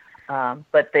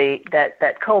 But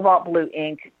that cobalt blue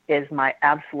ink is my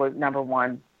absolute number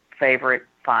one favorite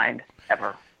find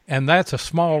ever. And that's a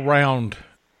small round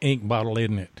ink bottle,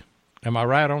 isn't it? Am I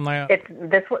right on that?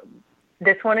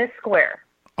 This one is square.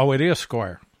 Oh, it is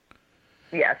square.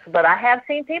 Yes, but I have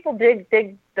seen people dig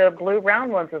the blue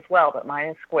round ones as well, but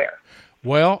mine is square.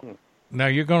 Well, now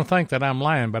you're going to think that I'm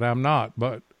lying, but I'm not.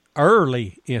 But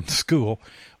early in school,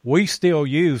 we still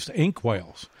used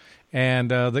inkwells.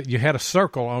 And that you had a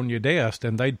circle on your desk,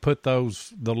 and they'd put the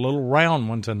little round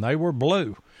ones, and they were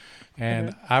blue.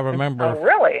 And I remember, oh,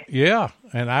 really? Yeah,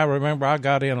 and I remember I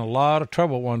got in a lot of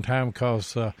trouble one time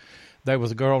because there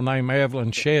was a girl named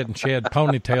Evelyn Shedd, and she had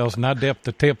ponytails, and I dipped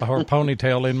the tip of her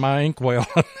ponytail in my inkwell.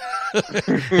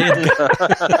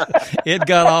 It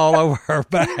got all over her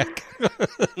back.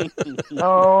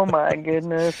 Oh my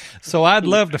goodness! So I'd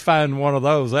love to find one of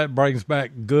those. That brings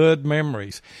back good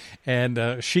memories.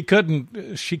 And she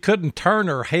couldn't turn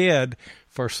her head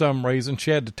for some reason. She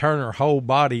had to turn her whole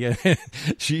body, and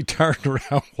she turned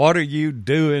around. What are you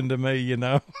doing to me?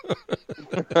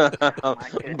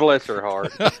 Bless her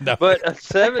heart. No. But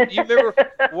Seven, you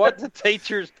remember what the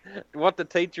teachers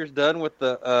done with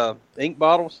the ink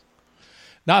bottles?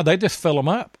 No, they just fill them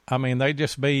up. I mean, they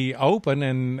just be open,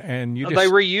 and you just... They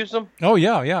reuse them? Oh,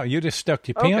 yeah. You just stuck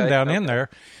your pen down in there,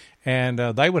 and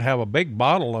they would have a big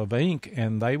bottle of ink,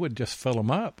 and they would just fill them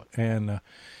up, and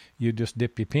you just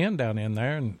dip your pen down in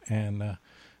there, and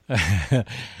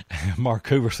Mark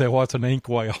Hoover said, "What's an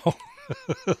inkwell?"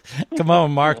 Come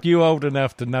on, Mark, you old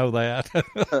enough to know that.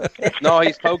 No,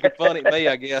 he's poking fun at me,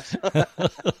 I guess.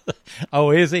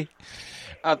 Oh, is he?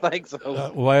 I think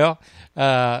so.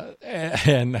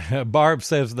 And Barb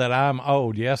says that I'm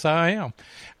old. Yes, I am.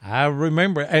 I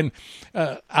remember, and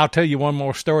I'll tell you one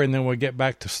more story, and then we'll get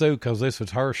back to Sue because this is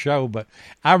her show. But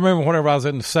I remember whenever I was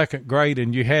in the second grade,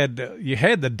 and you had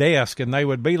the desk, and they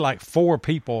would be like 4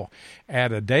 people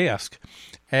at a desk,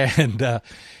 and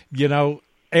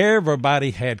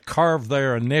everybody had carved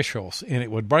their initials, and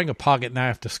it would bring a pocket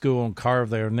knife to school and carve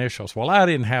their initials. Well, I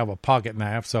didn't have a pocket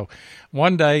knife, so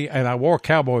one day, and I wore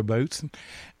cowboy boots, and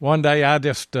one day I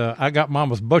got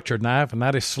Mama's butcher knife, and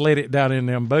I just slid it down in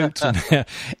them boots,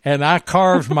 and I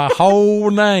carved my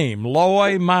whole name,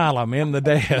 Loy Milam, in the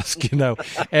desk,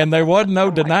 and there wasn't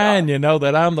no denying,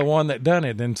 that I'm the one that done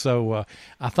it. And so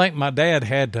I think my dad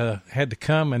had to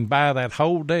come and buy that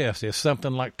whole desk. It's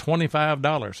something like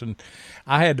 $25, and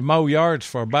I had to mow yards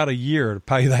for about a year to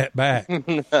pay that back.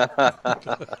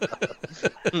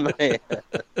 Man.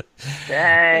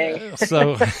 Dang.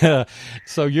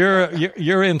 So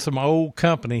you're in some old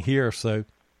company here, Sue.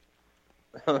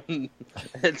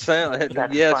 It sounds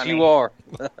That's yes, funny. You are.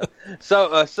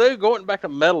 So, Sue, going back to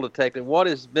metal detecting, what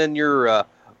has been your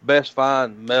best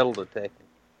find metal detecting?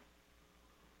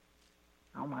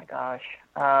 Oh my gosh.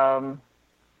 I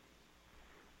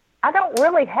don't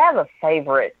really have a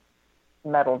favorite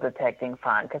metal detecting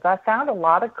find because I found a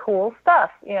lot of cool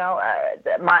stuff.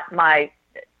 My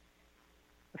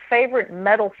favorite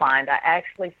metal find I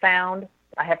actually found,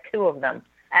 I have 2 of them.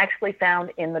 actually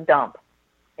found in the dump,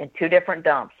 in 2 different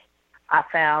dumps. I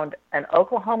found an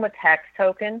Oklahoma tax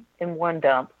token in one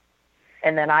dump,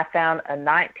 and then I found a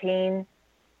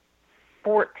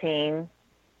 1914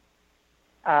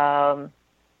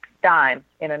 dime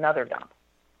in another dump.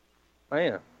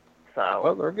 Man. So,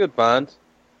 well, they're good finds.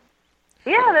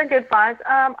 Yeah, they're good finds.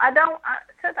 I don't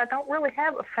really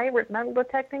have a favorite metal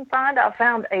detecting find. I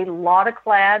found a lot of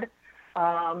clad.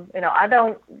 I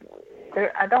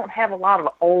don't have a lot of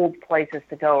old places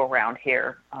to go around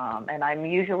here, and I'm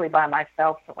usually by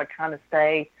myself, so I kind of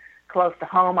stay close to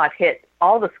home. I've hit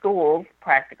all the schools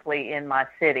practically in my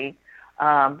city.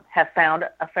 Have found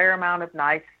a fair amount of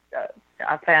nice.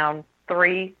 I found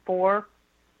 4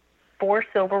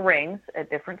 silver rings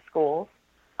at different schools.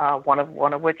 One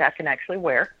of which I can actually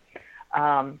wear.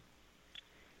 A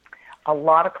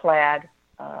lot of clad,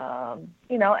 and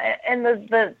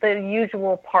the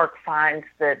usual park finds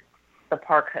that us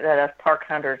park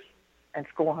hunters and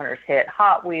school hunters hit: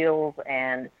 Hot Wheels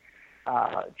and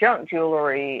junk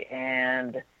jewelry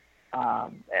and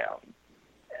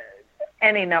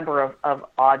any number of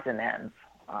odds and ends.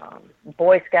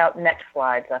 Boy Scout neck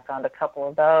slides. I found a couple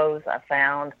of those. I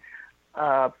found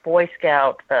Boy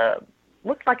Scout.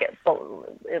 Looks like it's a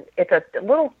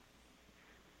little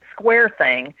square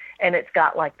thing, and it's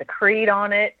got like the creed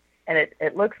on it, and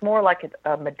it looks more like it's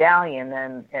a medallion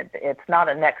than it's not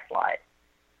a neck slide.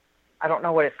 I don't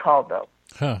know what it's called, though.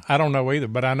 I don't know either,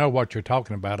 but I know what you're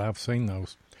talking about. I've seen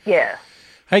those. Yeah.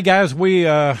 Hey, guys, we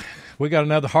got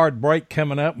another hard break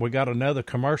coming up. We got another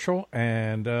commercial,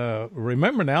 and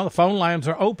remember now, the phone lines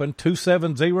are open,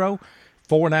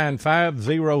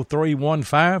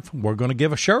 270-495-0315. We're going to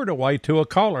give a shirt away to a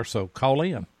caller, so call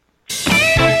in.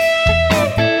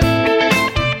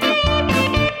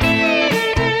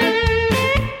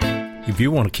 If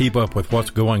you want to keep up with what's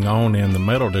going on in the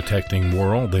metal detecting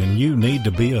world, then you need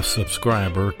to be a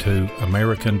subscriber to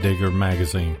American Digger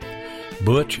magazine.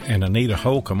 Butch and Anita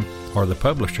Holcomb are the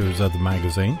publishers of the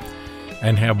magazine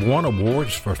and have won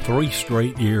awards for 3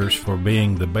 straight years for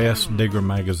being the best digger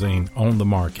magazine on the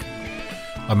market.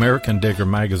 American Digger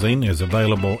magazine is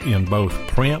available in both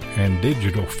print and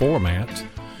digital formats,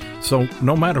 so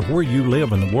no matter where you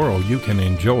live in the world, you can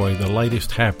enjoy the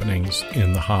latest happenings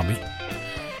in the hobby.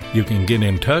 You can get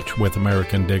in touch with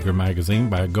American Digger magazine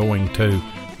by going to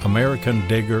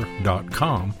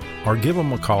americandigger.com or give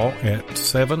them a call at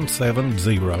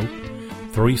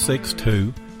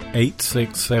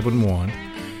 770-362-8671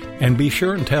 and be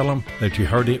sure and tell them that you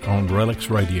heard it on Relics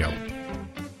Radio.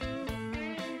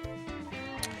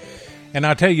 And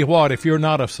I tell you what, if you're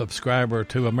not a subscriber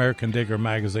to American Digger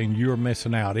magazine, you're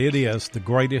missing out. It is the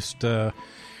greatest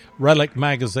relic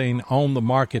magazine on the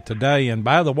market today. And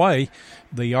by the way,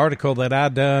 the article that I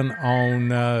done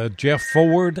on Jeff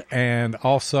Ford and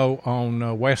also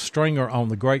on Wes Stringer on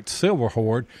the Great Silver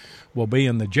Hoard will be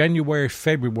in the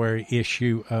January-February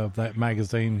issue of that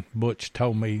magazine, Butch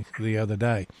told me the other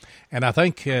day. And I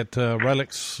think that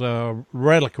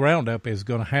Relic Roundup is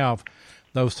going to have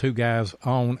those 2 guys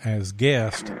on as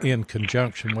guests in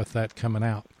conjunction with that coming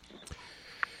out.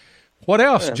 What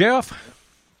else, Jeff?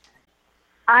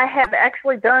 I have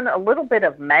actually done a little bit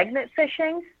of magnet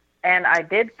fishing, and I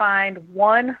did find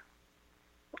one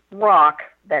rock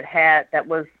that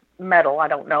was metal. I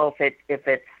don't know if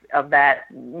it's of that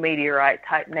meteorite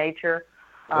type nature.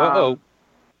 Maybe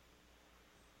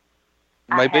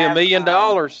 $1 million.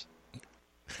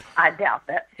 I doubt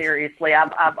that, seriously.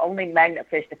 I've only magnet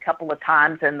fished a couple of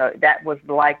times, and that was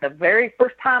like the very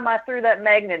first time I threw that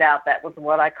magnet out. That was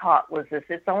what I caught. Was this?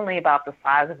 It's only about the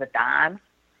size of a dime.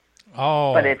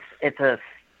 Oh, but it's a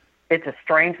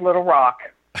strange little rock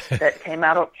that came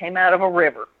out of a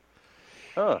river.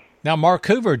 Huh. Now Mark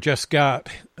Hoover just got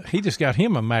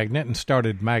him a magnet and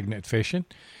started magnet fishing,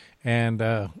 and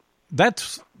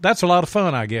that's a lot of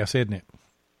fun, I guess, isn't it?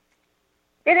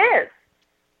 It is.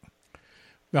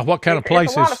 Now, what kind of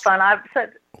places? It's a lot of fun.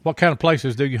 What kind of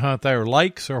places do you hunt there?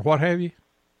 Lakes or what have you?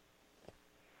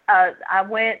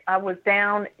 I was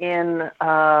down in.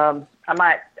 I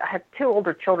have 2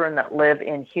 older children that live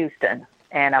in Houston,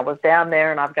 and I was down there,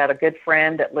 and I've got a good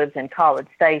friend that lives in College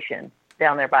Station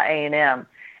down there by A&M,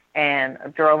 and I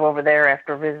drove over there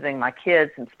after visiting my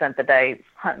kids and spent the day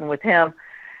hunting with him.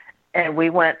 And we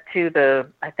went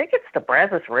to I think it's the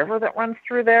Brazos River that runs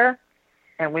through there,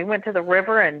 and we went to the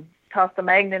river and tossed the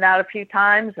magnet out a few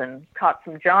times and caught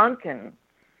some junk, and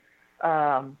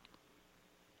I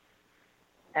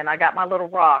got my little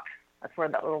rock. That's where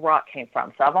that little rock came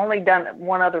from. So I've only done it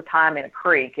one other time in a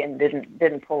creek and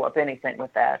didn't pull up anything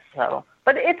with that. So,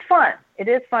 but it's fun. It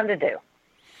is fun to do.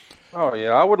 Oh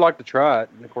yeah, I would like to try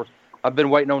it. And of course, I've been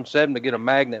waiting on Seven to get a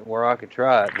magnet where I could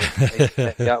try it. But he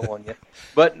hasn't got one yet.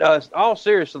 But all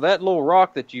serious, so that little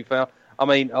rock that you found, I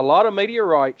mean, a lot of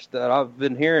meteorites that I've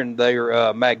been hearing,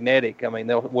 they're magnetic. I mean,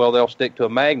 they'll stick to a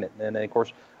magnet, and of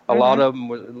course, a lot of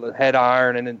them had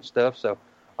iron in it and stuff. So,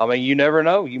 I mean, you never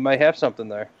know. You may have something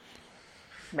there.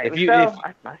 Maybe I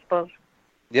suppose.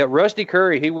 Yeah, Rusty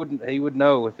Curry, he would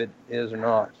know if it is or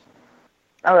not.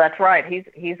 Oh, that's right.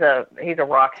 He's a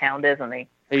rock hound, isn't he?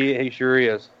 He sure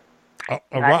is.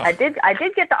 I did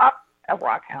get a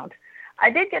rock hound. I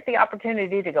did get the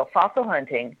opportunity to go fossil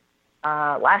hunting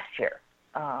last year.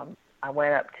 I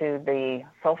went up to the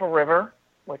Sulphur River,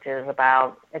 which is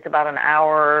about an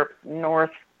hour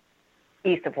northeast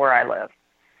of where I live,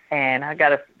 and I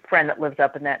got a friend that lives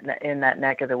up in that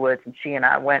neck of the woods, and she and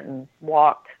I went and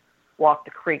walked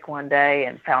the creek one day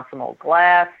and found some old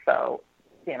glass. So,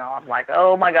 I'm like,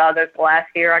 oh my God, there's glass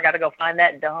here. I got to go find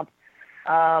that dump.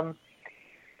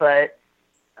 But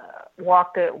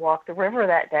walked the river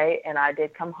that day, and I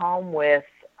did come home with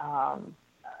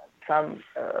some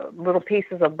little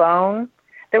pieces of bone.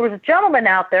 There was a gentleman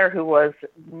out there who was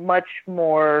much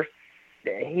more.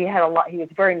 He was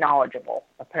very knowledgeable.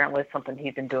 Apparently, it's something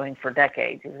he'd been doing for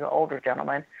decades. He was an older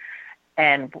gentleman,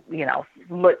 and we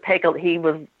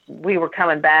were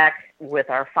coming back with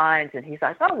our finds, and he's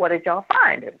like, "Oh, what did y'all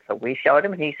find?" And so we showed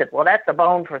him, and he said, "Well, that's a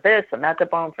bone for this, and that's a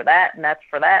bone for that, and that's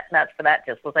for that, and that's for that."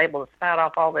 Just was able to spout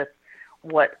off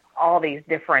what all these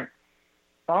different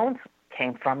bones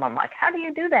came from. I'm like, how do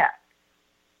you do that?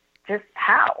 Just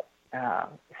how? So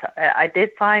I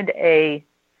did find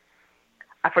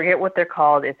I forget what they're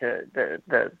called. It's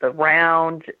the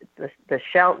round, the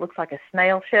shell. It looks like a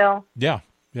snail shell. Yeah.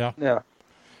 It's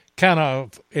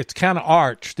kind of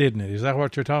arched, isn't it? Is that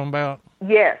what you're talking about?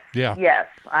 Yes. Yeah. Yes.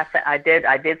 I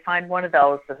did find one of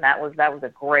those, and that was a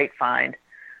great find.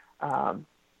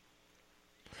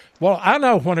 Well, I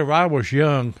know whenever I was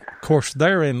young, of course,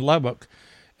 there in Lubbock,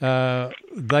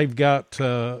 they've got,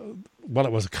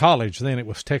 it was a college then. It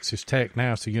was Texas Tech.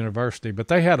 Now it's a university. But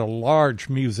they had a large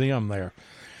museum there.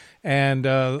 And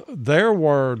there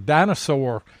were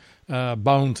dinosaur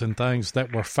bones and things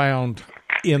that were found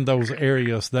in those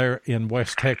areas there in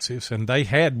West Texas. And they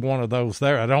had one of those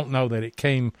there. I don't know that it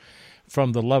came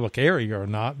from the Lubbock area or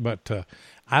not, but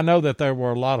I know that there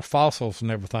were a lot of fossils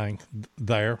and everything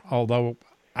there, although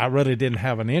I really didn't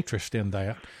have an interest in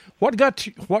that. What got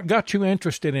you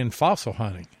interested in fossil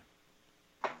hunting?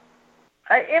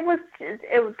 It was.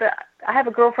 I have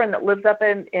a girlfriend that lives up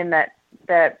in that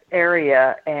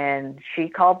area, and she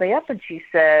called me up and she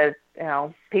said,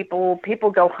 people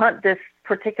go hunt this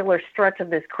particular stretch of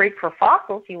this creek for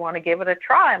fossils. You want to give it a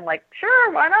try? I'm like,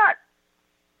 sure, why not?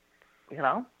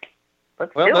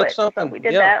 Let's do it. So we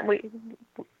did that. We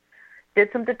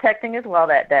did some detecting as well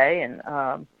that day, and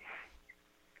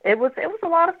it was a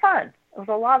lot of fun. It was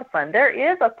a lot of fun. There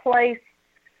is a place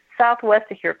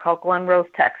southwest of here called Glen Rose,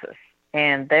 Texas,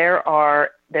 and there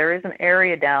is an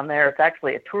area down there. It's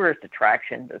actually a tourist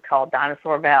attraction. It's called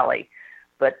Dinosaur Valley,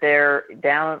 but they're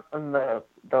down in the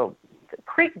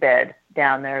creek bed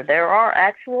down there. There are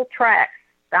actual tracks,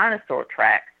 dinosaur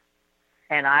tracks,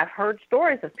 and I've heard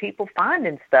stories of people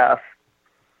finding stuff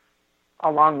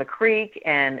along the creek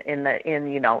and in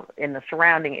the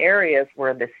surrounding areas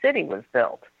where the city was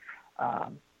built.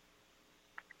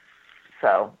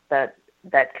 So that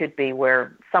could be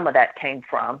where some of that came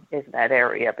from, is that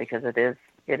area, because it is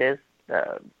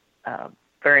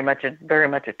very much a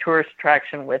tourist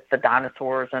attraction with the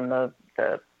dinosaurs and the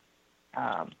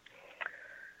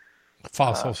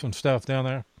fossils and stuff down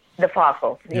there. The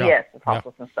fossils, yes, the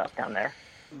fossils and stuff down there.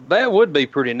 That would be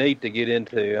pretty neat to get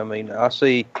into. I mean, I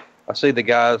see the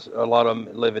guys, a lot of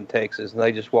them live in Texas, and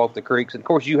they just walk the creeks. And, of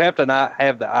course, you have to not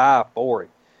have the eye for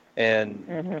it.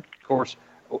 And, of course,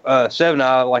 Seven and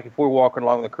I, like if we're walking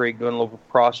along the creek doing a little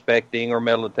prospecting or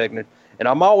metal detecting, and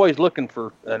I'm always looking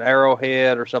for an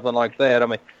arrowhead or something like that. I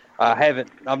mean,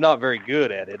 I'm not very good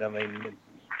at it. I mean,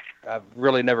 I've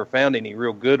really never found any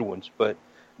real good ones, but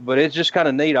it's just kind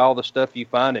of neat, all the stuff you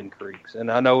find in creeks.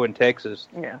 And I know in Texas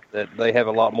that they have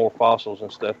a lot more fossils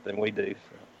and stuff than we do.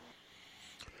 So.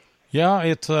 Yeah,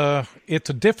 it's a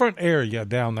different area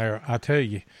down there, I tell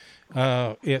you.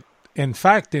 In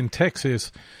fact, in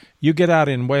Texas, you get out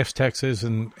in West Texas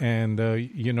and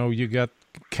you got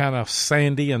kind of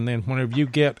sandy, and then whenever you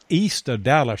get east of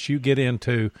Dallas, you get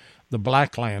into the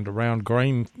Blackland around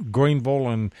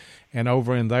Greenville and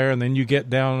over in there, and then you get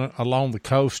down along the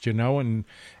coast, and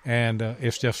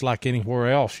it's just like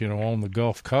anywhere else, on the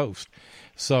Gulf Coast.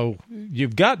 So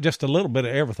you've got just a little bit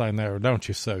of everything there, don't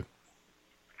you, Sue?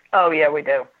 Oh yeah, we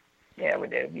do. Yeah, we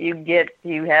do.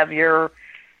 You have your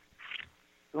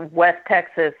West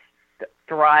Texas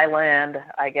dry land,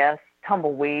 I guess,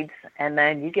 tumbleweeds, and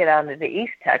then you get out into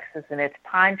East Texas, and it's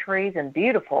pine trees and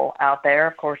beautiful out there,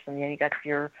 of course, and then you got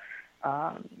your,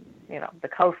 the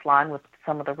coastline with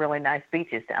some of the really nice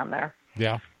beaches down there.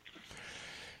 Yeah.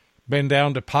 Been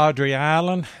down to Padre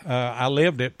Island. I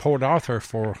lived at Port Arthur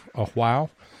for a while,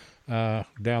 down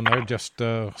there just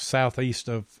southeast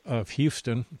of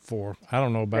Houston for, I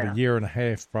don't know, about a year and a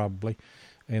half probably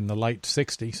in the late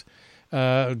 60s.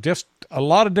 Just a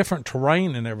lot of different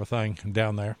terrain and everything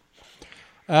down there.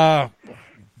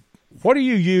 What do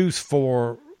you use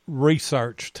for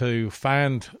research to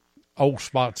find old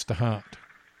spots to hunt?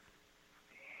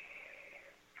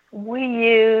 We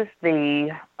use the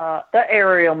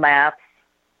aerial maps,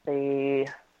 a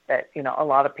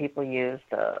lot of people use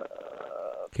the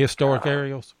historic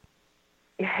aerials.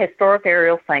 Historic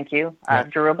aerials, thank you. I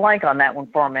drew a blank on that one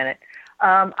for a minute.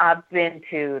 I've been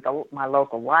to my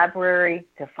local library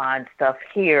to find stuff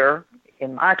here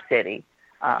in my city,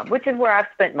 which is where I've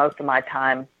spent most of my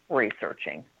time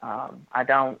researching. I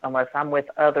don't, unless I'm with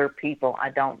other people, I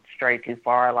don't stray too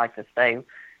far. I like to stay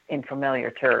in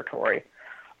familiar territory.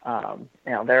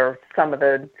 There are some of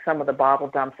the bottle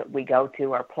dumps that we go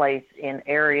to are placed in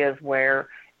areas where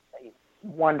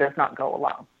one does not go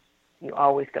alone. You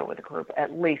always go with a group,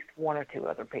 at least one or two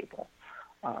other people,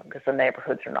 because the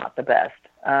neighborhoods are not the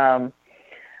best.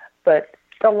 But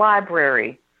the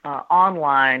library,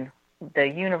 online, the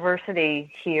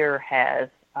university here has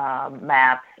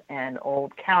maps and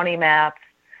old county maps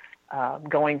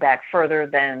going back further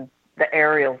than the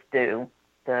aerials do,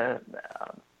 the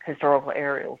historical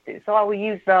aerials do. So I will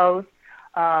use those.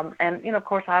 And, of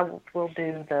course, I will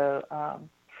do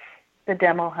the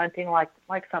demo hunting like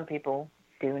some people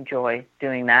do enjoy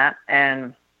doing that.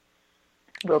 And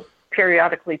we'll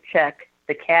periodically check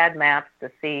the CAD maps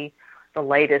to see the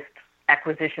latest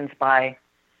acquisitions by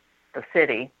the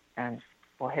city, and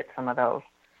we'll hit some of those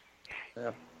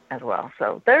as well.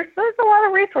 So there's a lot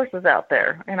of resources out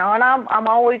there, and I'm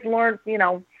always learned.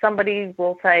 Somebody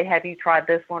will say, "Have you tried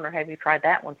this one?" or "Have you tried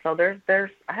that one?" So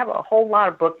I have a whole lot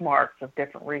of bookmarks of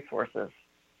different resources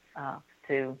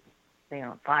to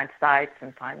find sites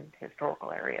and find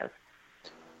historical areas.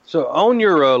 So on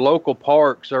your local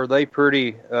parks, are they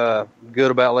pretty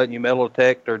good about letting you metal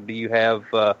detect, or do you have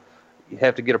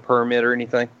to get a permit or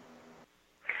anything?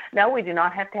 No, we do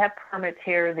not have to have permits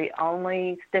here. The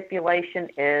only stipulation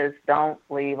is don't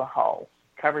leave a hole.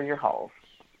 Cover your holes.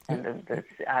 And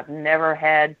I've never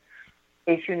had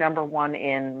issue number one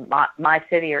in my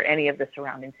city or any of the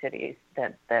surrounding cities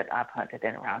that I've hunted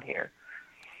in around here.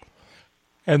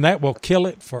 And that will kill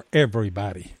it for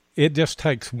everybody. It just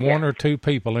takes one or two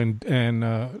people. And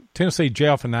Tennessee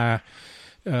Jeff and I,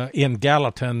 in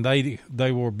Gallatin,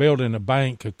 they were building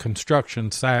a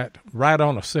construction site right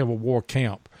on a Civil War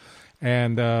camp.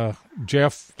 And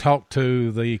Jeff talked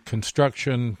to the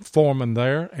construction foreman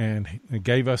there and he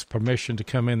gave us permission to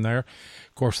come in there.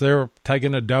 Of course, they're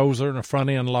taking a dozer and a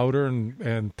front-end loader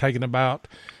and taking about,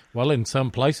 well, in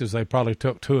some places they probably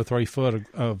took 2 or 3 foot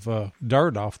of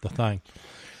dirt off the thing.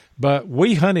 But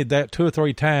we hunted that 2 or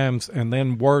 3 times, and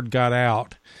then word got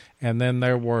out, and then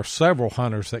there were several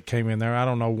hunters that came in there. I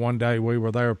don't know, one day we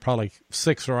were there, probably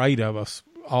 6 or 8 of us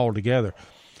all together.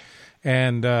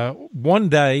 And one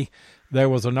day there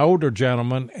was an older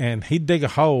gentleman, and he'd dig a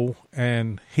hole,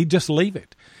 and he'd just leave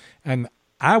it. And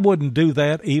I wouldn't do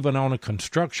that even on a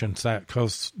construction site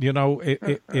because,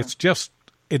 it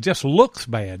just looks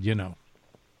bad,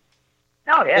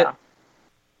 Oh, yeah.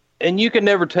 And you can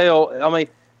never tell. I mean,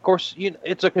 of course,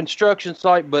 it's a construction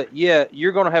site, but,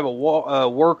 you're going to have a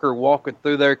worker walking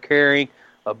through there carrying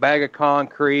a bag of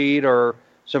concrete or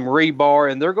some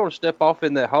rebar, and they're going to step off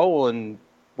in that hole and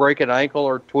break an ankle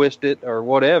or twist it or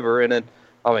whatever. And then,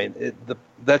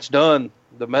 that's done.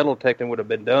 The metal detecting would have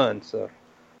been done. So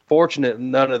fortunate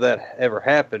none of that ever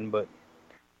happened. But,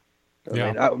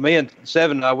 me and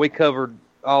Seven, we covered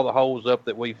all the holes up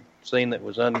that we've seen that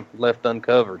was left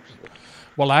uncovered.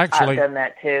 Well, actually, I've done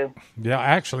that too. Yeah,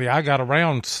 actually, I got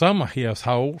around some of his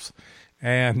holes,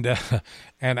 and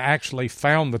actually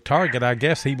found the target I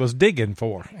guess he was digging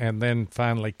for, and then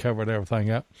finally covered everything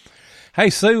up. Hey,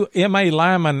 Sue, M.A.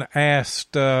 Lyman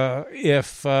asked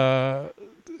if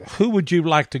who would you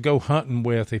like to go hunting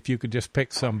with if you could just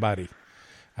pick somebody?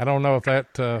 I don't know if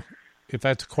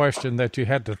that's a question that you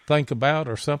had to think about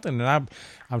or something, and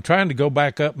I'm trying to go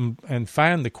back up and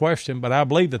find the question, but I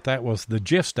believe that was the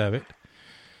gist of it.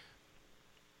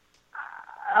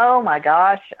 Oh my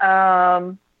gosh.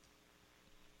 I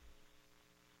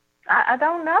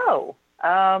don't know.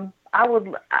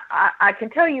 I can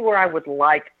tell you where I would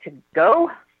like to go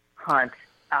hunt.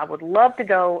 I would love to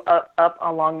go up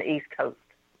along the East Coast.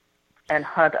 and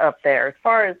hunt up there. As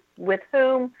far as with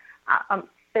whom,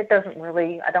 it doesn't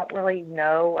really. I don't really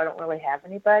know. I don't really have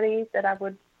anybody that I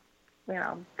would,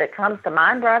 that comes to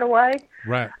mind right away.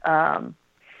 Right. And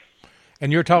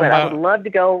you're talking about. I would love to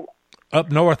go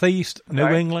up northeast, New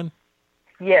England.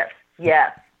 Yes.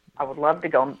 I would love to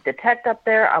go detect up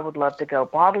there. I would love to go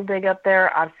bottle dig up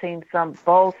there. I've seen some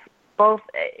both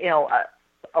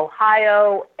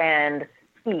Ohio and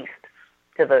east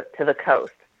to the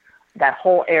coast. That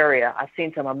whole area, I've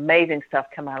seen some amazing stuff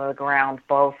come out of the ground,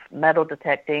 both metal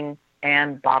detecting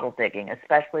and bottle digging,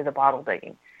 especially the bottle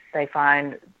digging. They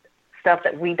find stuff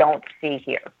that we don't see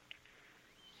here.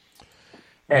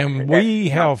 And we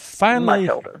have finally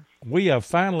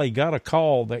got a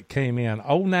call that came in,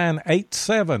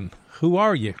 0987. Who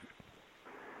are you?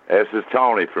 This is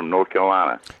Tony from North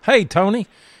Carolina. Hey, Tony.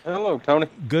 Hello, Tony.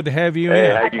 Good to have you in.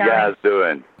 Hey, how you guys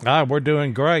doing? We're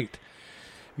doing great.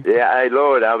 Yeah, hey,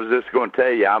 Lloyd, I was just going to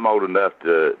tell you, I'm old enough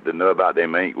to know about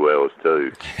them ink wells,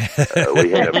 too. We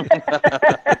had them.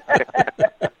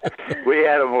 We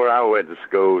had them where I went to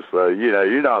school, so,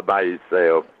 you're not by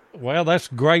yourself. Well, that's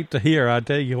great to hear, I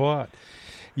tell you what.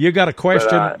 You got a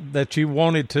question that you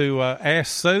wanted to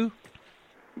ask Sue?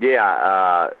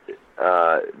 Yeah,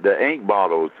 the ink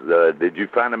bottles, did you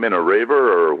find them in a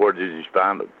river, or where did you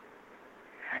find them?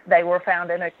 They were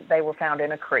found in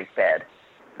a creek bed.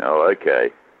 Oh, okay.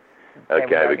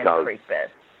 Okay, because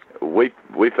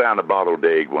we found a bottle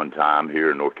dig one time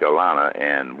here in North Carolina,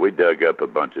 and we dug up a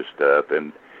bunch of stuff,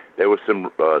 and there was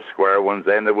some square ones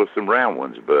and there was some round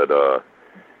ones, but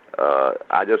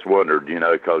I just wondered,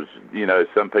 because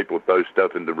some people throw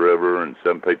stuff in the river and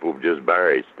some people just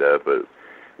bury stuff, but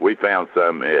we found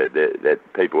some that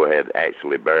people had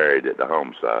actually buried at the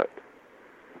home site.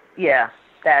 Yeah,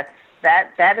 that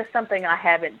is something I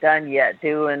haven't done yet,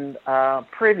 doing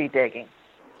privy digging.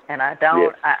 And I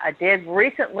don't. Yeah. I did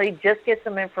recently just get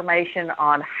some information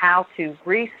on how to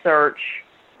research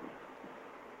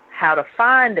how to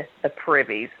find the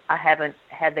privies. I haven't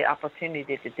had the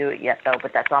opportunity to do it yet, though.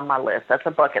 But that's on my list. That's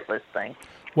a bucket list thing.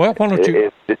 Well,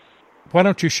 why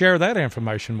don't you share that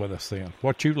information with us then?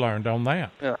 What you learned on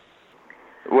that? Yeah.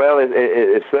 Well,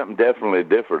 it's something definitely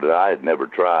different that I had never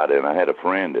tried, and I had a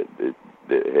friend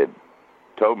that had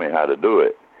told me how to do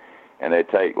it. And they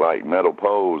take like metal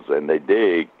poles and they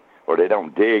dig. Or they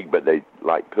don't dig, but they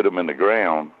put them in the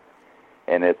ground.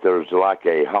 And if there's like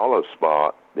a hollow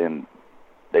spot, then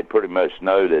they pretty much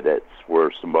know that that's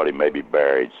where somebody maybe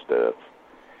buried stuff.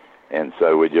 And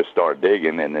so we just start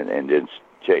digging and just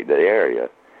check the area.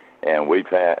 And we've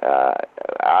had,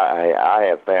 I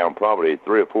have found probably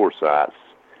 3 or 4 sites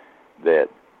that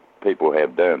people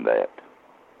have done that.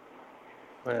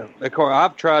 Well, of course,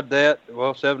 I've tried that.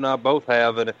 Well, Seven and I both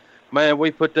have, and man,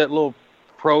 we put that little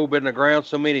probe in the ground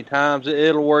so many times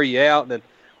it'll wear you out, and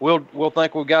we'll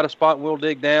think we've got a spot and we'll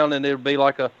dig down and it'll be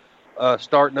like a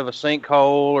starting of a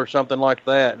sinkhole or something like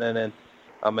that. And then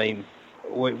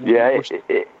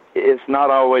it's not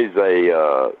always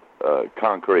a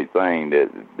concrete thing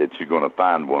that you're going to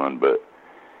find one, but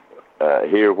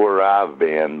here where I've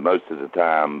been most of the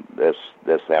time,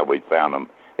 that's how we found them.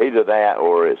 Either that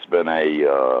or it's been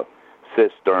a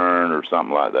cistern or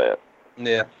something like that.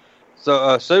 Yeah.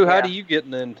 So, Sue, how do you get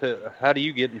into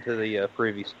the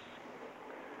privies?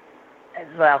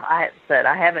 Well, I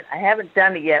haven't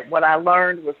done it yet. What I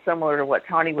learned was similar to what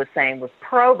Tony was saying, was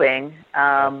probing.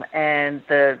 And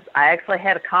I actually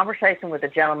had a conversation with a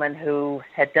gentleman who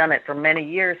had done it for many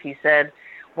years. He said,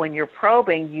 when you're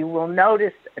probing, you will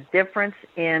notice a difference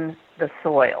in the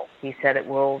soil. He said the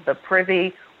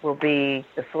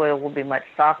soil will be much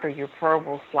softer. Your probe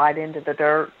will slide into the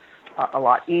dirt a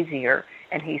lot easier.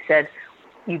 And he said,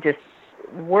 you just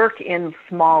work in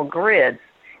small grids,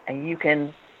 and you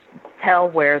can tell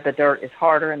where the dirt is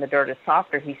harder and the dirt is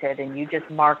softer, he said, and you just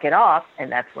mark it off,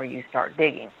 and that's where you start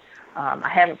digging. I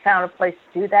haven't found a place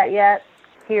to do that yet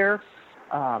here.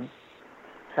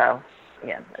 So,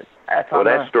 yeah, that's on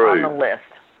the list.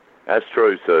 That's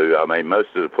true, Sue. I mean, most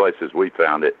of the places we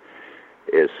found it,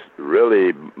 it's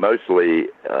really mostly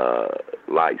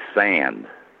like sand.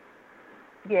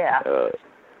 Yeah.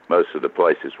 Most of the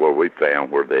places where we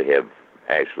found where they have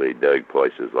actually dug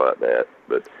places like that.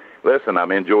 But listen,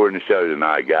 I'm enjoying the show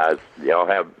tonight, guys. Y'all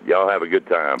have a good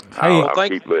time. Hey, I'll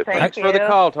keep listening. Thanks for the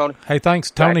call, Tony. Hey,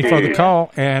 thanks, Tony, for the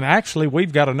call. And actually,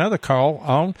 we've got another call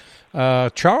on.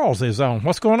 Charles is on.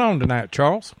 What's going on tonight,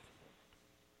 Charles?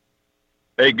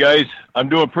 Hey, guys, I'm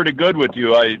doing pretty good with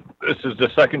you. This is the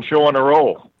second show in a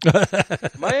row.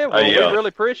 Man, well, we really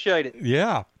appreciate it.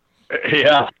 Yeah.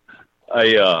 Yeah.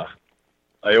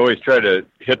 I always try to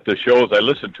hit the shows. I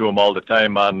listen to them all the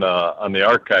time on the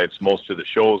archives, most of the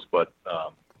shows, but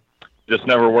just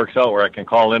never works out where I can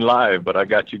call in live, but I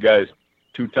got you guys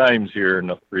 2 times here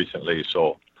recently.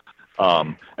 So,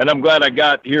 and I'm glad I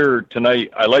got here tonight.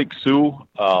 I like Sue.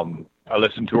 I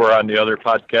listened to her on the other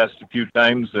podcast a few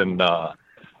times, and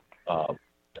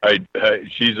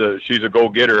she's a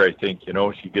go-getter. I think, you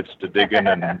know, she gets to digging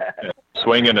and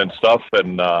swinging and stuff,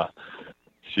 and I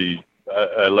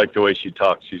like the way she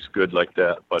talks. She's good like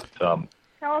that. But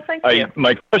thank you.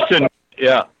 My question,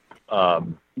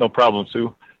 no problem,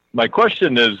 Sue. My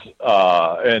question is,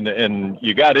 and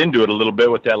you got into it a little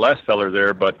bit with that last feller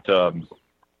there, but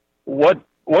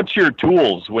what's your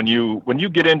tools when you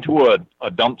get into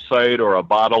a dump site or a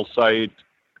bottle site?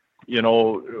 You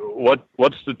know,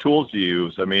 what's the tools you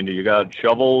use? I mean, do you got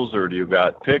shovels, or do you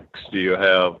got picks? Do you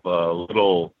have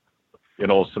little, you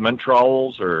know, cement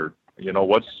trowels, or, you know,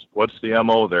 what's the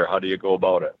MO there? How do you go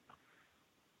about it?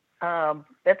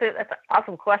 That's an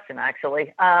awesome question,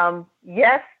 actually.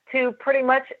 Yes to pretty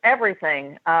much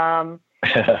everything.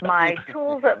 My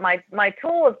tool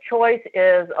of choice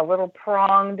is a little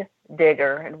pronged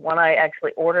digger, and one I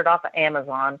actually ordered off of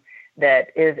Amazon that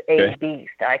is a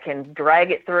beast. I can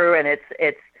drag it through, and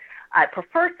I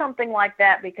prefer something like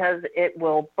that because it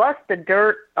will bust the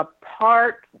dirt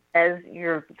apart as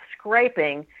you're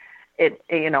scraping.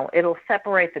 It'll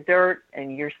separate the dirt,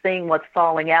 and you're seeing what's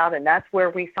falling out, and that's where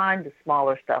we find the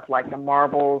smaller stuff like the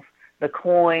marbles, the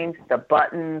coins, the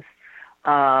buttons,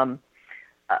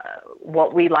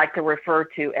 what we like to refer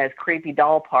to as creepy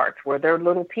doll parts, where they're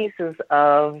little pieces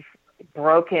of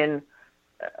broken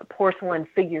porcelain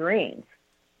figurines.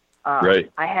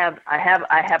 Right. I have a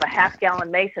half-gallon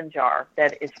mason jar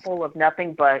that is full of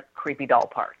nothing but creepy doll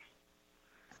parts,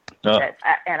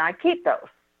 and I keep those.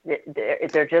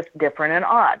 They're just different and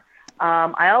odd.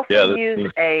 I also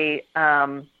use a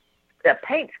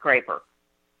paint scraper,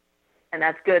 and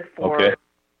that's good for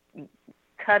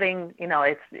cutting. You know,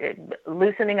 it's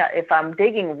loosening up. If I'm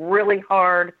digging really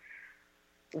hard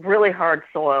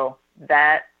soil,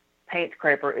 that paint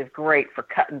scraper is great for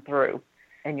cutting through,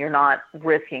 and you're not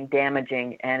risking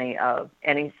damaging any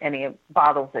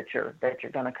bottles that you're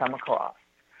going to come across.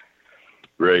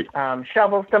 Right.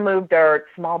 Shovels to move dirt,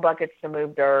 small buckets to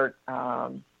move dirt.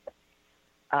 I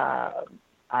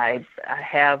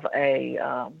have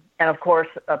and of course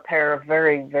a pair of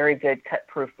very, very good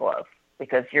cut-proof gloves,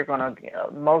 because you're going to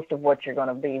most of what you're going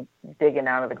to be digging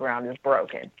out of the ground is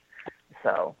broken.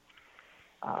 So.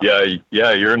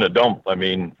 You're in a dump. I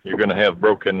mean, you're going to have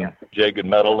broken jagged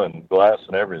metal and glass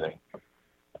and everything.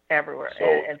 Everywhere. So,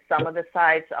 and some of the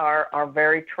sites are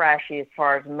very trashy as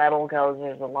far as metal goes.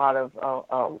 There's a lot of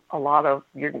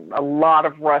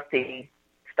rusty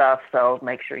stuff. So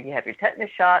make sure you have your tetanus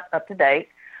shot up to date.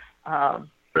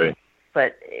 Right.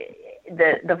 But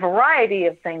the variety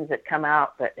of things that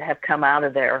have come out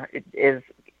of there is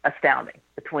astounding.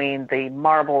 Between the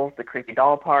marbles, the creepy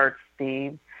doll parts,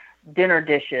 the dinner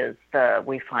dishes,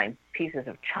 we find pieces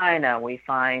of china, we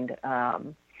find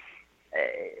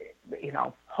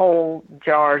whole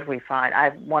jars. We find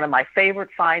one of my favorite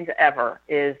finds ever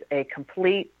is a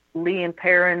complete Lee &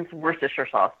 Perrins Worcestershire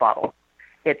sauce bottle.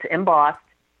 It's embossed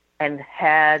and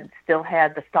still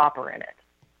had the stopper in it.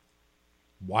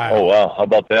 Wow! Oh wow! How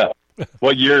about that?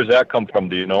 What year does that come from?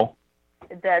 Do you know?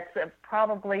 That's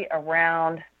probably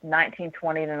around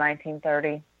 1920 to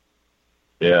 1930.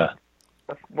 Yeah.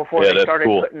 Before they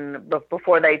started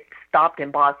before they stopped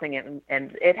embossing it,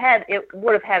 and it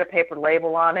would have had a paper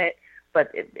label on it, but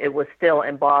it was still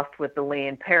embossed with the Lee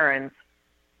 & Perrins.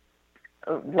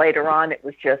 Later on, it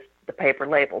was just the paper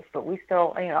labels, but we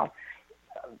still,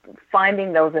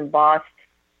 finding those embossed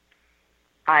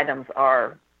items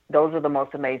those are the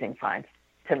most amazing finds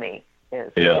to me.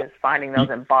 Is finding those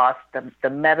embossed, the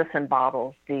medicine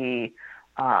bottles, the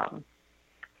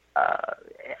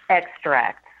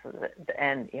extracts,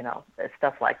 and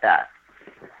stuff like that.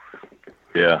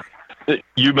 Yeah.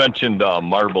 You mentioned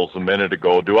marbles a minute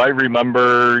ago. Do I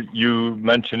remember you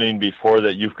mentioning before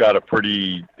that you've got a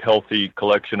pretty healthy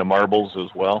collection of marbles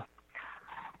as well?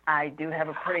 I do have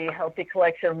a pretty healthy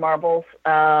collection of marbles.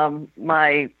 I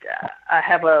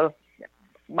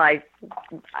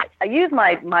use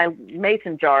my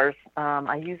mason jars.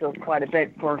 I use those quite a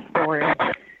bit for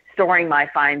storing my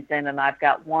finds in, and I've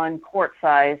got one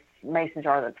quart-sized mason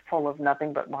jar that's full of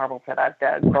nothing but marbles that I've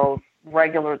dug, both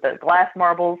the glass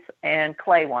marbles and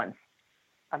clay ones.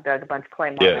 I've dug a bunch of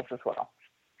clay marbles as well.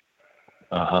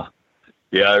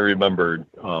 Yeah, I remembered.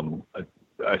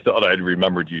 I thought I'd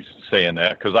remembered you saying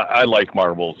that, because I like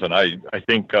marbles, and I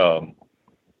think in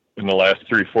the last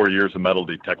 3-4 years of metal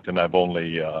detecting, I've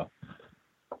only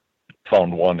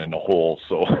found one in a hole.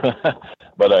 So,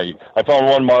 but I found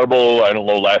one marble, I don't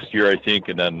know, last year, I think.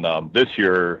 And then this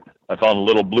year I found a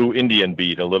little blue Indian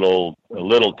bead, a little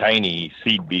tiny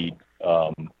seed bead,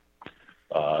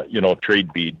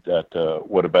 trade bead that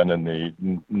would have been in the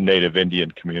native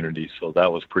Indian community. So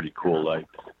that was pretty cool. I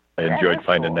enjoyed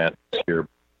finding that here.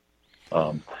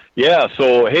 So,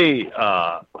 hey,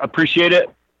 appreciate it.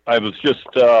 I was just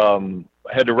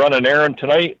had to run an errand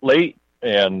tonight late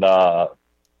and got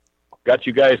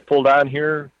you guys pulled on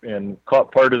here and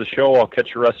caught part of the show. I'll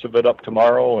catch the rest of it up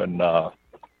tomorrow. And I'm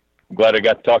glad I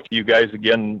got to talk to you guys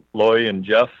again, Loy and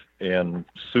Jeff and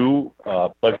Sue.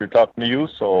 Pleasure talking to you.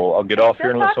 So I'll get off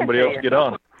here and let somebody else get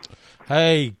on.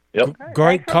 Hey,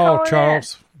 great call,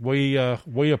 Charles. We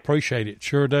appreciate it.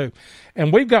 Sure do.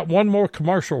 And we've got one more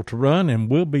commercial to run, and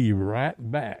we'll be right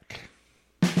back.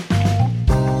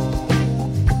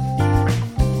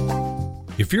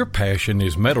 If your passion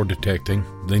is metal detecting,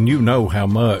 then you know how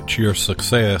much your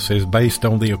success is based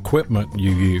on the equipment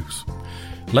you use.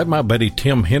 Let my buddy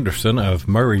Tim Henderson of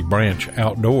Murray Branch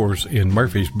Outdoors in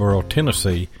Murfreesboro,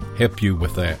 Tennessee, help you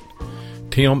with that.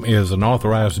 Tim is an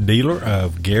authorized dealer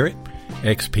of Garrett,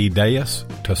 XP Deus,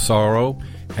 Tesoro,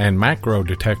 and Macro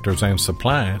detectors and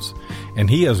supplies, and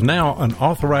he is now an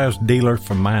authorized dealer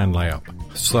for MineLab.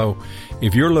 So,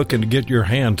 if you're looking to get your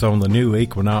hands on the new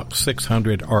Equinox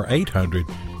 600 or 800,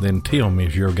 then Tim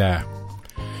is your guy.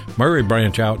 Murray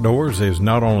Branch Outdoors is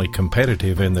not only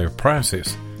competitive in their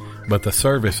prices, but the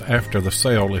service after the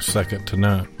sale is second to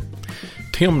none.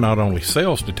 Tim not only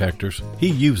sells detectors, he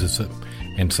uses them,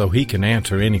 and so he can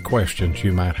answer any questions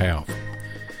you might have.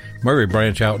 Murray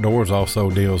Branch Outdoors also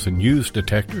deals in used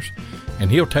detectors, and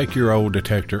he'll take your old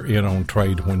detector in on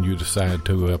trade when you decide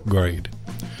to upgrade.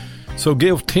 So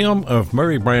give Tim of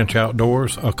Murray Branch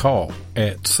Outdoors a call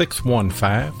at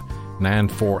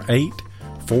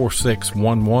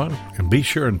 615-948-4611 and be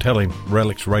sure and tell him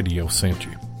Relics Radio sent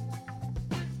you.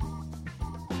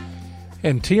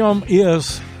 And Tim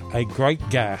is a great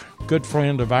guy, good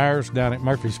friend of ours down at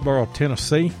Murfreesboro,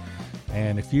 Tennessee.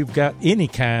 And if you've got any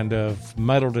kind of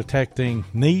metal detecting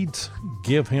needs,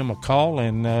 give him a call.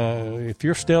 And if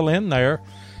you're still in there,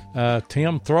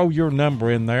 Tim, throw your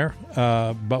number in there.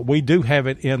 But we do have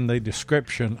it in the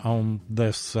description on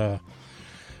this on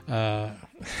the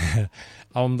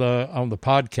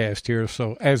podcast here.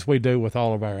 So as we do with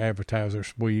all of our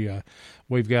advertisers, we've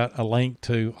got a link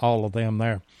to all of them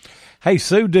there. Hey,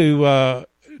 Sue, do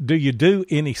you do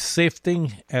any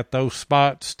sifting at those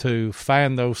spots to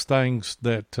find those things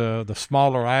that the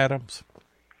smaller items?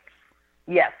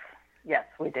 Yes,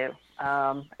 we do.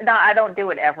 No, I don't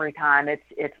do it every time.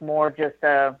 It's more just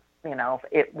when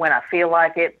I feel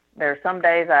like it. There's some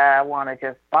days I want to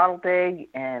just bottle dig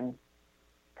and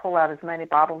pull out as many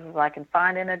bottles as I can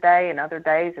find in a day, and other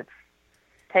days it's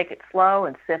take it slow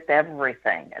and sift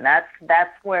everything. And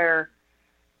that's where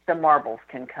the marbles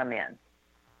can come in.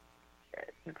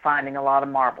 Finding a lot of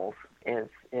marbles is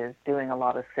doing a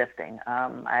lot of sifting.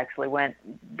 I actually went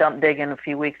dump digging a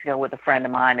few weeks ago with a friend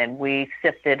of mine, and we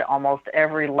sifted almost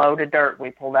every load of dirt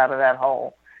we pulled out of that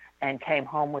hole and came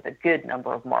home with a good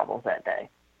number of marbles that day.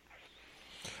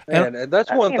 And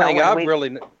that's one thing I've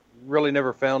really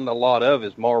never found a lot of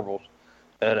is marbles.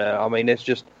 And it's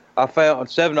just, I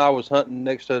was hunting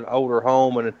next to an older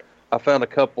home, and I found a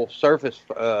couple surface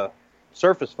finds,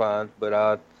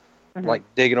 but like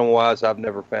digging them wise, I've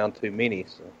never found too many.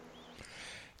 So.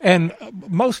 And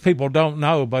most people don't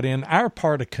know, but in our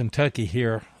part of Kentucky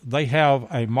here, they have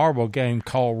a marble game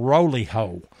called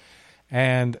Roly-Ho.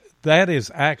 And that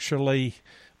is actually,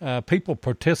 people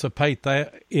participate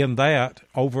in that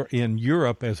over in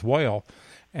Europe as well.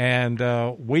 And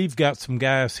we've got some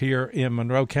guys here in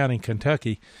Monroe County,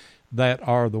 Kentucky, that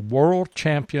are the world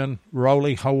champion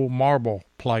Roly-Ho marble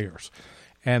players.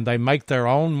 And they make their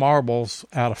own marbles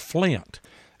out of flint.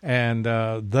 And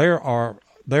there are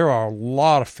a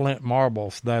lot of flint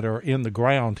marbles that are in the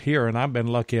ground here, and I've been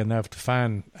lucky enough to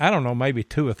find, I don't know, maybe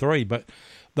 2 or 3, but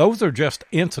those are just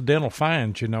incidental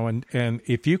finds, and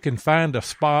if you can find a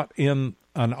spot in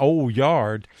an old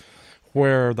yard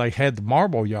where they had the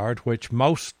marble yard, which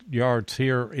most yards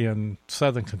here in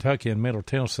southern Kentucky and middle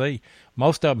Tennessee,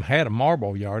 most of them had a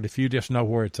marble yard if you just know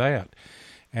where it's at.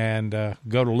 And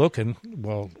go to looking,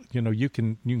 well, you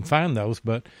can find those,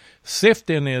 but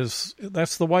sifting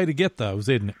that's the way to get those,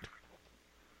 isn't it?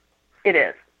 It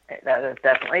is. That is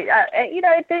definitely.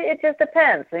 It just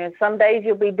depends. Some days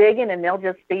you'll be digging and they'll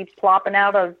just be plopping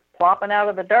out of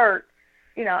the dirt,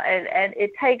 and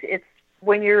it's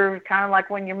when you're kind of like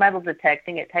when you're metal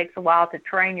detecting, it takes a while to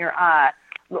train your eye,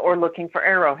 or looking for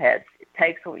arrowheads.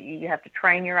 You have to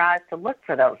train your eyes to look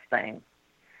for those things.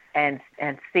 And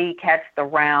catch the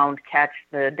round, catch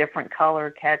the different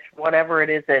color, catch whatever it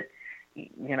is that,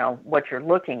 what you're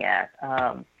looking at.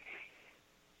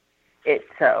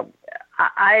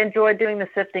 I enjoy doing the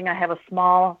sifting. I have a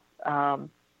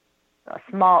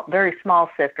very small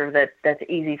sifter that's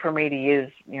easy for me to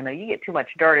use. You know, you get too much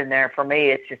dirt in there. For me,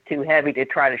 it's just too heavy to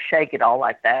try to shake it all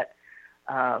like that.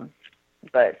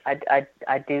 But I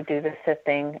do the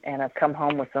sifting, and I've come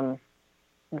home with some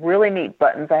really neat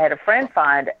buttons. I had a friend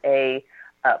find a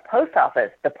post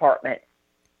office department,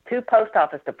 2 post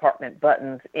office department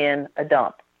buttons in a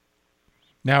dump.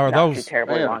 Now, are those too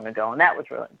terribly long ago, and that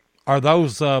was really. Are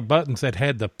those buttons that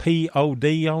had the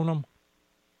POD on them?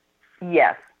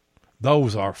 Yes.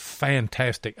 Those are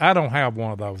fantastic. I don't have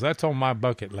one of those. That's on my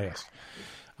bucket list.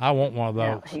 I want one of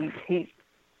those. He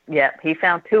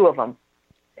found 2 of them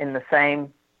in the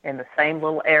same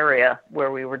little area where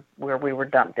we were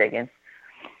dump digging.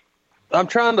 I'm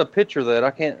trying to picture that. I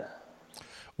can't.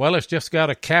 Well, it's just got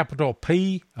a capital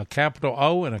P, a capital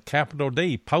O, and a capital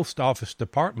D, Post Office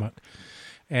Department.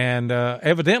 And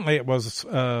evidently it was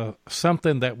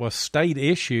something that was state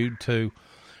issued to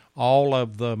all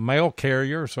of the mail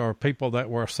carriers or people that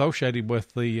were associated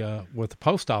with the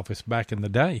post office back in the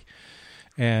day.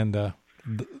 And,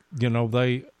 you know,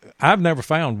 I've never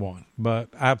found one, but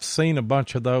I've seen a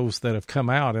bunch of those that have come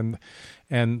out, and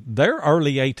they're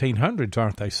early 1800s,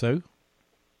 aren't they, Sue?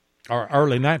 Or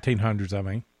early 1900s, I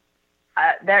mean.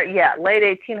 Late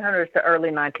 1800s to early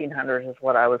 1900s is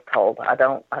what I was told. I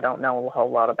don't know a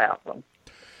whole lot about them.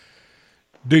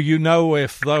 Do you know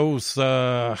if those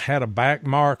had a back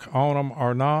mark on them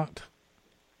or not?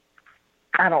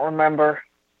 I don't remember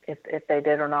if they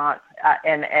did or not.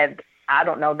 And I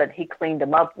don't know that he cleaned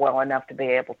them up well enough to be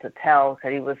able to tell,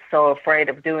 because he was so afraid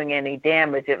of doing any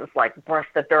damage. It was like brush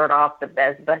the dirt off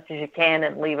as best as you can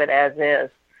and leave it as is.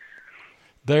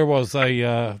 There's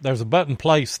a button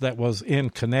place that was in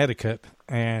Connecticut,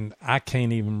 and I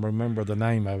can't even remember the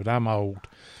name of it. I'm old,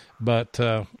 but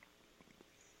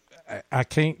I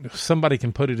can't. Somebody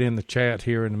can put it in the chat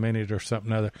here in a minute or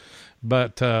something other.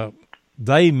 But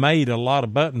they made a lot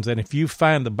of buttons, and if you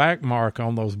find the back mark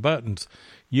on those buttons,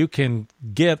 you can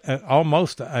get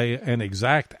almost an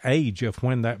exact age of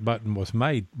when that button was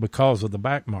made because of the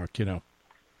back mark. You know.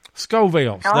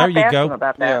 Scoville's. There you go.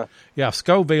 About that. Yeah,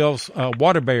 Scoville's,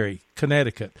 Waterbury,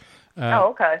 Connecticut.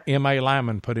 Okay. M.A.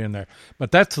 Lyman put in there.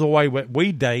 But that's the way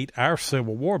we date our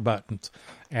Civil War buttons.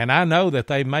 And I know that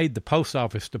they made the Post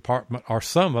Office Department, or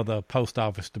some of the Post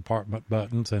Office Department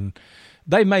buttons, and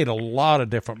they made a lot of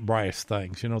different brass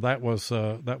things. You know, that was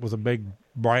a big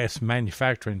brass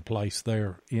manufacturing place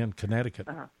there in Connecticut.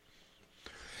 Uh-huh.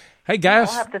 Hey, guys.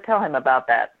 I'll have to tell him about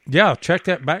that. Yeah, check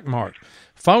that back mark.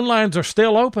 Phone lines are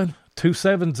still open,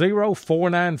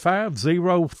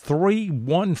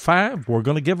 270-495-0315. We're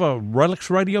going to give a Relics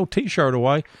Radio T-shirt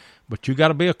away, but you got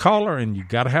to be a caller, and you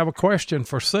got to have a question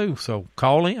for Sue, so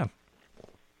call in.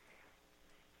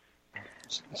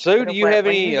 Sue, do you have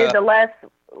any...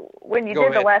 When you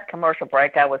did the last commercial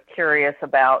break, I was curious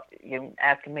about you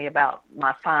asking me about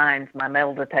my finds, my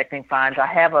metal detecting finds. I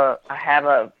have a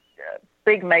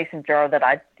big mason jar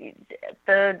that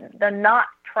the not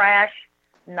trash,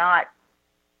 not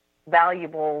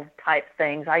valuable type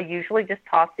things. I usually just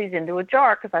toss these into a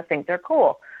jar because I think they're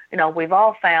cool. You know, we've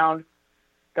all found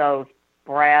those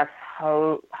brass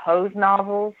hose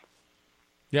nozzles.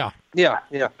 Yeah.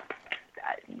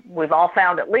 We've all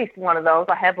found at least one of those.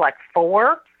 I have like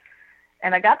 4.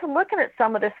 And I got to looking at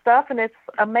some of this stuff, and it's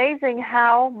amazing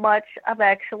how much I've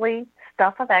actually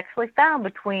found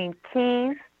between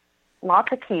keys,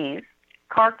 lots of keys,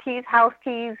 car keys, house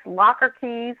keys, locker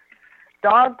keys,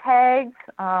 dog tags.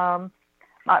 My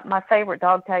favorite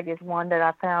dog tag is one that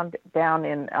I found down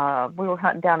in, we were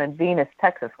hunting down in Venus,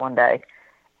 Texas one day,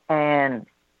 and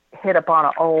hit up on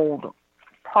an old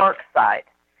park site.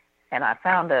 And I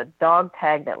found a dog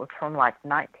tag that was from like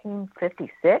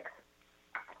 1956.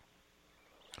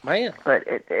 Man. But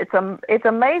it's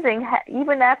amazing,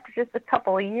 even after just a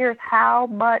couple of years, how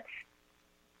much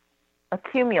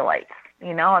accumulates.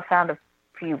 You know, I found a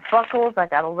few buckles. I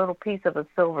got a little piece of a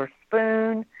silver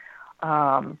spoon,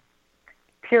 Purex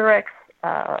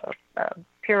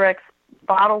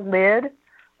bottle lid,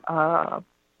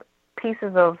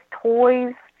 pieces of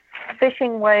toys,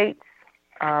 fishing weights,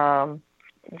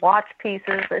 watch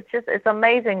pieces. It's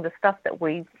amazing the stuff that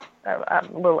a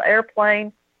little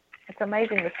airplane. It's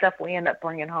amazing the stuff we end up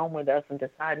bringing home with us and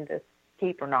deciding to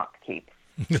keep or not to keep.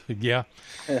 Yeah.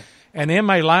 And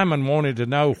M.A. Lyman wanted to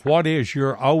know, what is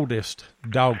your oldest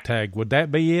dog tag? Would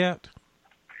that be it?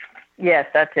 Yes,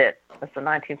 that's it. That's the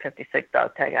 1956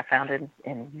 dog tag I found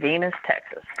in Venus,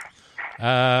 Texas.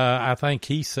 I think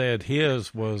he said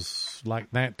his was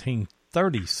like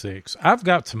 1936. I've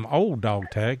got some old dog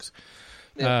tags.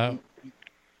 Matt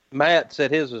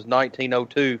said his was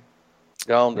 1902.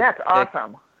 gone. That's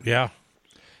awesome. Yeah.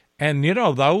 And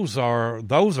those are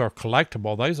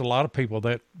collectible. There's a lot of people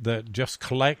that just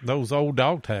collect those old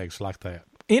dog tags like that.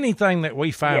 Anything that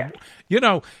we find,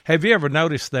 have you ever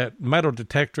noticed that metal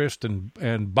detectorists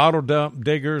and bottle dump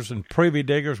diggers and privy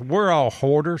diggers, we're all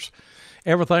hoarders.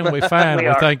 Everything we find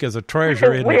we think is a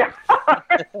treasure, isn't it?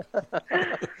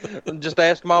 Just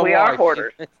ask my wife. We are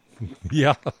hoarders.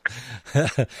 Yeah.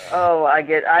 Oh, I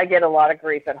get a lot of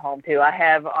grief at home too. I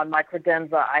have on my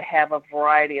credenza, I have a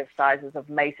variety of sizes of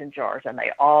mason jars, and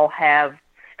they all have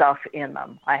stuff in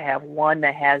them. I have one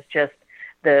that has just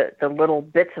the little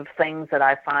bits of things that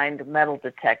I find metal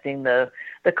detecting, the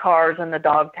cars and the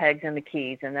dog tags and the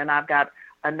keys, and then I've got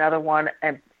another one,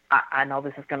 and I know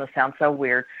this is going to sound so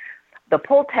weird, the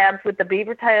pull tabs with the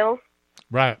beaver tails.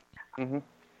 Right. Mm-hmm.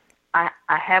 I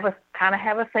have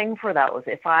a thing for those.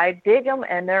 If I dig them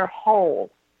and they're whole,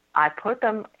 I put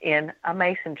them in a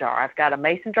mason jar. I've got a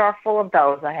mason jar full of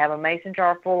those. I have a mason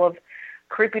jar full of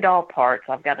creepy doll parts.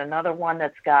 I've got another one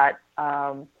that's got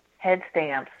head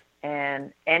stamps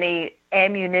and any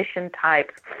ammunition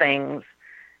type things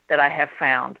that I have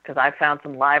found, because I found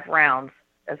some live rounds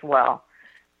as well.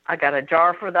 I got a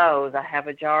jar for those. I have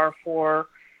a jar for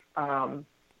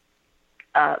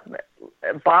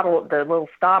bottle, the little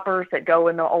stoppers that go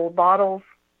in the old bottles.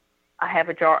 I have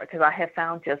a jar because I have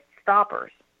found just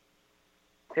stoppers,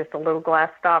 just a little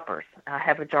glass stoppers. I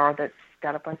have a jar that's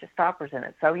got a bunch of stoppers in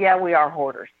it. So yeah, we are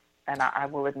hoarders, and I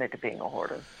will admit to being a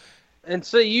hoarder. And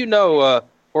see, of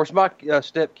course, my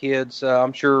stepkids,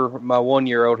 I'm sure my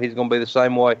 1-year-old, he's going to be the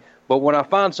same way. But when I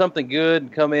find something good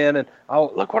and come in and,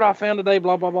 oh, look what I found today,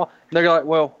 blah, blah, blah. And they're like,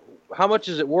 well, how much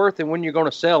is it worth and when you're going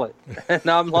to sell it? And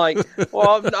I'm like,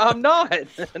 well, I'm not.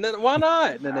 And then why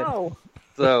not? And then,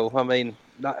 so, I mean,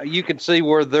 you can see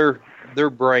where their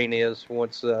brain is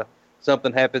once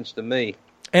something happens to me.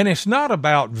 And it's not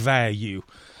about value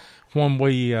when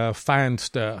we find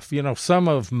stuff. Some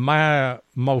of my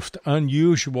most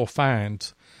unusual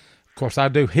finds, of course, I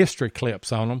do history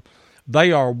clips on them.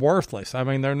 They are worthless. I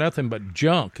mean, they're nothing but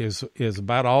junk is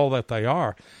about all that they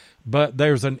are. But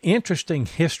there's an interesting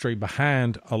history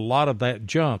behind a lot of that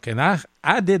junk. And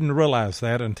I didn't realize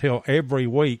that until every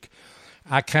week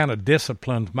I kind of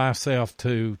disciplined myself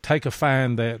to take a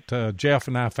find that Jeff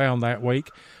and I found that week,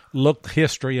 look the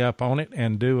history up on it,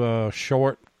 and do a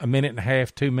short 1.5,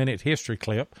 2-minute history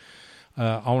clip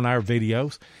on our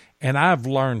videos. And I've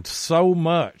learned so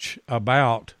much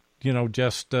about,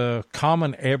 just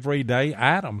common everyday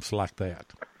items like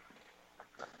that.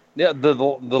 Yeah, the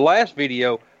last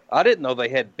video, I didn't know they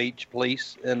had beach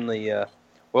police in the,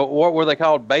 what were they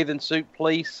called? Bathing suit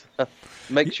police?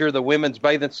 Make sure the women's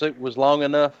bathing suit was long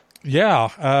enough.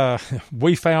 Yeah,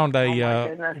 we found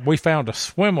a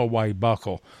swim-away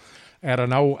buckle at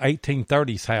an old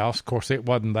 1830s house. Of course, it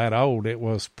wasn't that old. It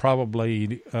was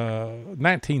probably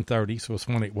 1930s was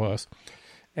when it was.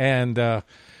 And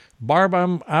Barb,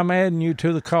 I'm adding you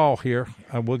to the call here.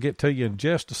 We'll get to you in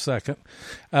just a second.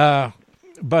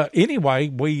 But anyway,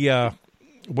 we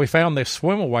found this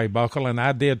swim-away buckle, and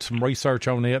I did some research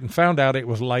on it and found out it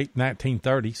was late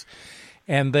 1930s.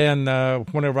 And then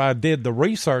whenever I did the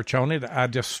research on it, I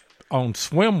just on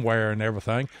swimwear and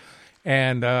everything,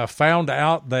 and found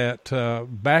out that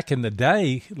back in the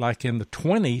day, like in the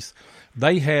 20s,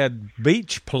 they had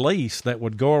beach police that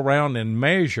would go around and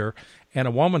measure, and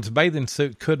a woman's bathing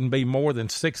suit couldn't be more than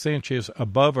 6 inches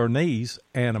above her knees,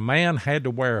 and a man had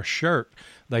to wear a shirt.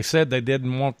 They said they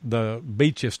didn't want the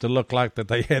beaches to look like that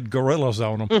they had gorillas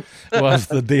on them, was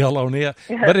the deal on it.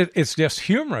 But it's just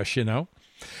humorous,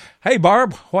 Hey,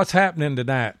 Barb, what's happening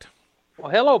tonight? Well,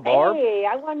 hello, Barb. Hey,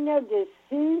 I want to know, does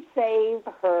Sue save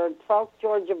her 12th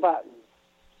Georgia buttons?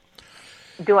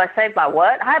 Do I save my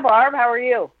what? Hi, Barb. How are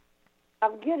you?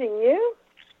 I'm good, and you?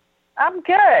 I'm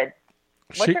good.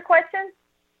 What's your question?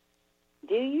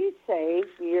 Do you save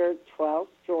your 12th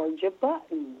Georgia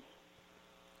buttons?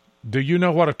 Do you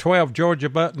know what a 12 Georgia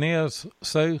button is,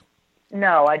 Sue?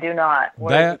 No, I do not.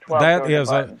 What is a 12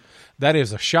 Georgia button? That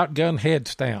is a shotgun head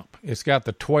stamp. It's got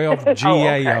the 12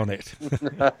 GA on it.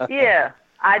 Yeah,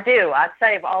 I do. I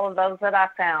save all of those that I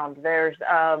found. There's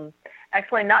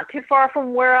actually not too far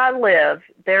from where I live,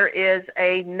 there is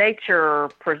a nature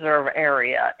preserve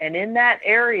area. And in that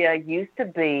area used to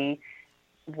be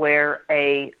where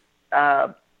a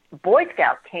Boy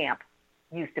Scout camp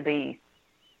used to be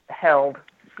held,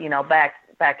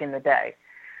 back in the day.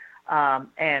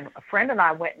 And a friend and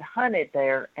I went and hunted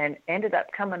there and ended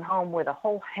up coming home with a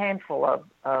whole handful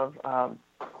of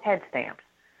head stamps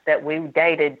that we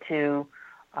dated to,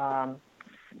 I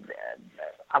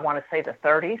want to say the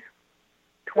 30s,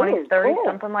 20s, 30s,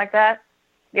 something like that.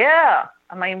 Yeah,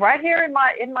 I mean, right here in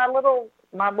my little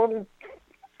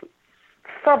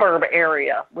suburb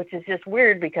area, which is just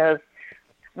weird because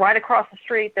right across the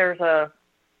street there's a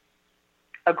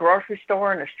grocery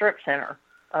store and a strip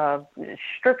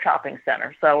shopping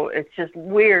center. So it's just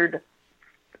weird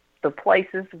the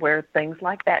places where things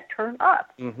like that turn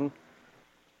up. Mm-hmm.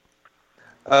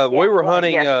 We were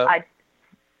hunting.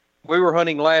 We were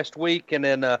hunting last week, and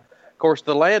then of course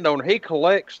the landowner, he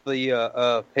collects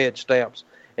the head stamps.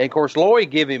 And, of course, Lloyd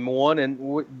gave him one, and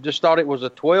we just thought it was a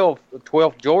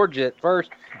 12th Georgia at first,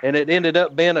 and it ended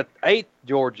up being an 8th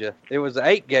Georgia. It was an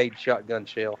 8-gauge shotgun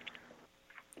shell.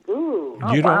 Ooh,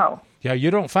 wow. Yeah,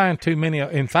 you don't find too many.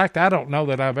 In fact, I don't know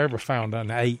that I've ever found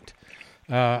an 8.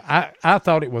 I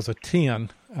thought it was a 10.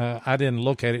 I didn't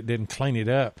look at it, didn't clean it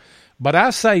up. But I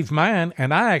saved mine,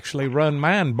 and I actually run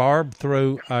mine, Barb,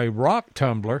 through a rock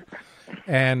tumbler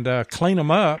and clean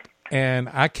them up. And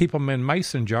I keep them in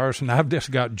mason jars, and I've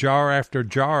just got jar after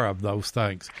jar of those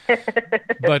things.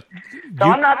 But so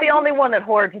I'm not the only one that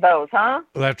hoards those, huh?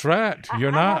 That's right.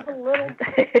 You're not. I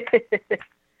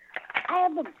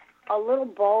have a little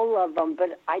bowl of them,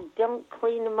 but I don't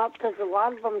clean them up because a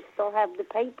lot of them still have the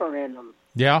paper in them.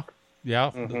 Yeah,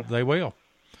 they will.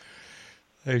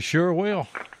 They sure will.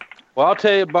 Well, I'll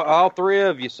tell you about all three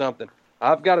of you something.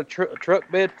 I've got a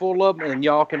truck bed full of them, and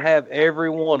y'all can have every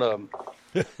one of them.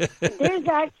 There's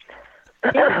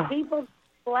people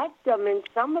collect them, and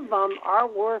some of them are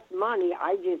worth money.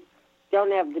 I just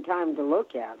don't have the time to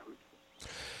look at them.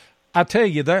 I tell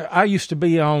you, I used to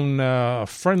be on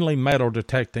Friendly Metal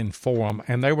Detecting Forum,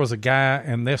 and there was a guy,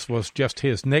 and this was just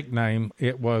his nickname.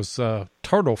 It was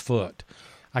Turtlefoot.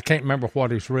 I can't remember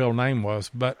what his real name was,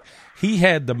 but he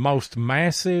had the most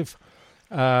massive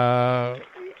website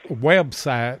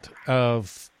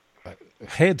of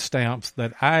head stamps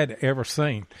that I'd ever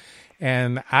seen.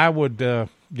 And I would,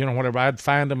 whenever I'd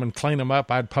find them and clean them up,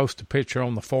 I'd post a picture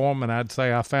on the forum and I'd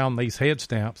say, I found these head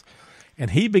stamps. And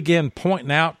he began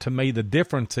pointing out to me the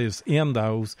differences in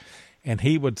those. And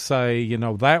he would say,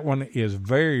 that one is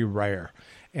very rare.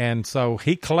 And so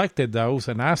he collected those,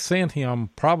 and I sent him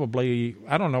probably,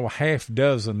 a half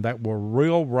dozen that were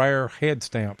real rare head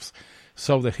stamps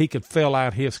so that he could fill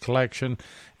out his collection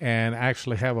and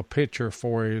actually have a picture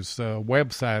for his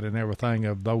website and everything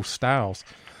of those styles.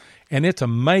 And it's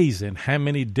amazing how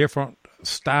many different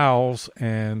styles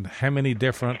and how many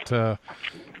different,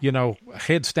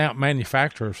 head stamp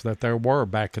manufacturers that there were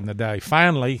back in the day.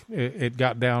 Finally, it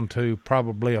got down to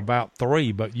probably about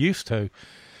 3, but used to,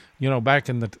 back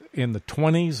in the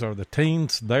 20s or the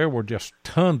teens, there were just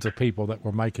tons of people that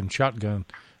were making shotgun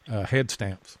head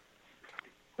stamps.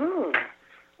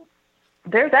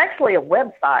 There's actually a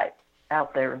website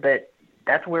out there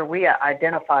that's where we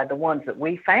identified the ones that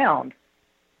we found.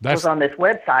 Was on this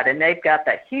website, and they've got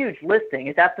that huge listing.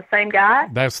 Is that the same guy?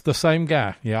 That's the same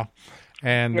guy, yeah.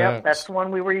 And that's the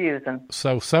one we were using.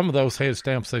 So some of those head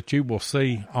stamps that you will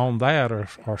see on that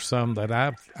are some that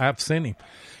I've seen him.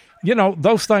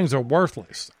 Those things are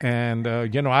worthless. And,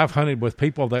 I've hunted with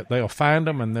people that they'll find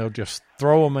them and they'll just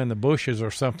throw them in the bushes or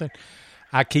something.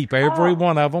 I keep every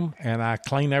one of them, and I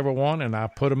clean every one, and I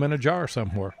put them in a jar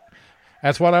somewhere.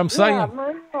 That's what I'm saying. Yeah,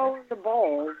 mine go in the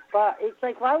bowl, but it's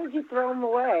like, why would you throw them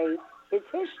away? It's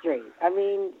history. I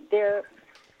mean, they're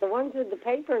the ones with the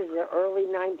papers are early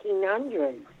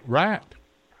 1900s. Right.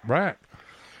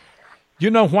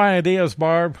 You know why it is,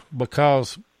 Barb?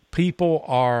 Because people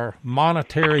are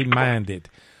monetary minded.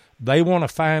 They want to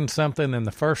find something, and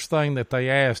the first thing that they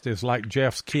ask is like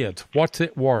Jeff's kids, what's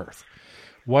it worth?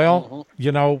 Well,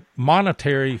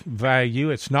 monetary value,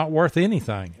 it's not worth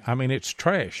anything. I mean, it's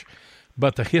trash.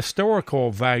 But the historical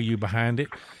value behind it,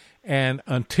 and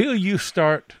until you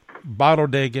start bottle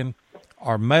digging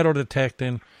or metal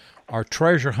detecting or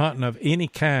treasure hunting of any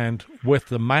kind with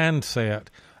the mindset,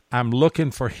 I'm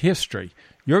looking for history,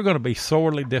 you're going to be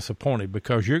sorely disappointed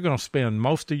because you're going to spend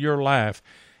most of your life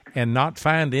and not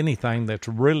find anything that's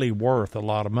really worth a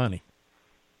lot of money.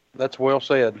 That's well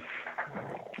said.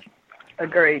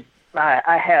 Agreed.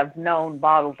 I have known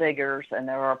bottle diggers, and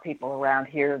there are people around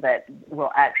here that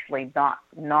will actually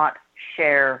not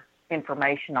share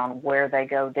information on where they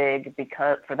go dig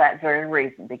because for that very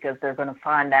reason, because they're going to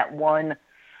find that one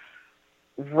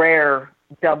rare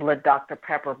doublet Dr.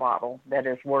 Pepper bottle that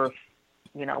is worth,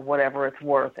 whatever it's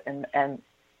worth, and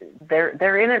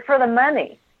they're in it for the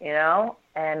money,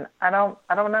 and I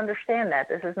don't understand that.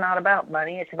 This is not about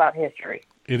money, it's about history.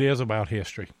 It is about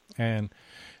history. And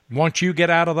once you get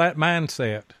out of that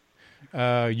mindset,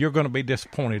 you're going to be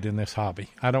disappointed in this hobby.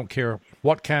 I don't care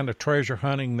what kind of treasure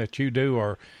hunting that you do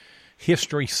or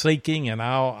history seeking, and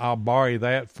I'll borrow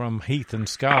that from Heath and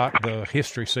Scott, the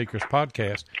History Seekers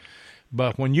podcast.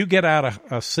 But when you get out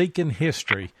of seeking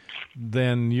history,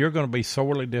 then you're going to be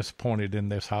sorely disappointed in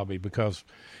this hobby, because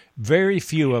very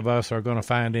few of us are going to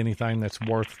find anything that's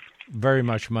worth very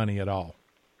much money at all.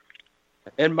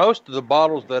 And most of the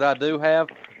bottles that I do have,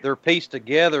 they're pieced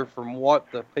together from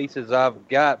what the pieces I've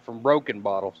got from broken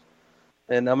bottles.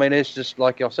 And, I mean, it's just,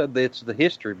 like y'all said, it's the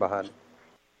history behind it.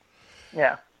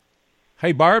 Yeah.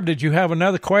 Hey, Barb, did you have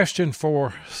another question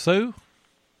for Sue?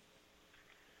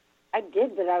 I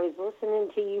did, but I was listening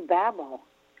to you babble.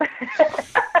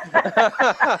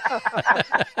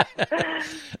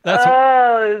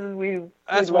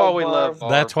 That's what we love,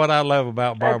 Barb. That's what I love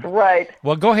about Barb. That's right.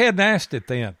 Well, go ahead and ask it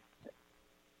then.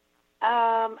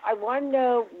 I want to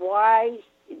know why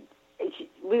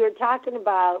we were talking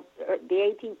about the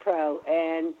AT Pro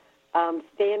and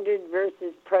Standard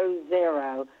versus Pro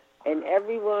Zero, and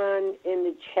everyone in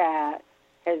the chat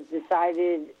has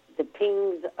decided the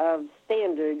pings of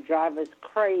Standard drive us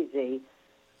crazy.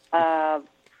 How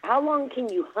long can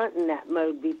you hunt in that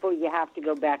mode before you have to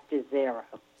go back to zero?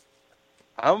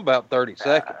 I'm about 30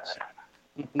 seconds.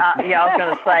 Yeah, I was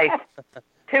going to say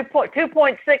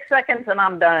 2.6 seconds and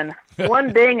I'm done.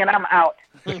 One ding and I'm out.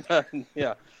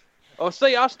 Yeah. Oh,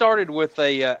 see, I started with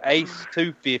a Ace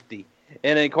 250.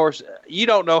 And, then, of course, you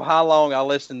don't know how long I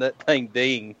listened to that thing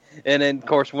ding. And then, of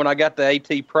course, when I got the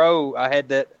AT Pro, I had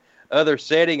that other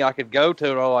setting I could go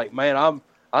to. And I was like, man,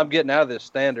 I'm getting out of this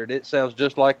Standard. It sounds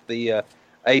just like the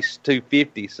Ace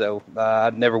 250. So I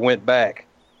never went back.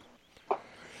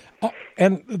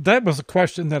 And that was a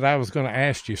question that I was going to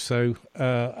ask you, Sue,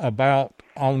 about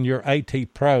on your AT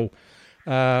Pro.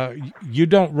 You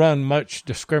don't run much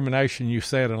discrimination, you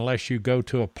said, unless you go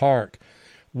to a park.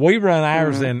 We run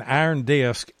ours in iron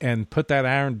disc and put that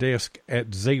iron disc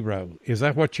at 0. Is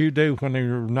that what you do when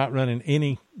you're not running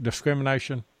any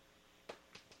discrimination?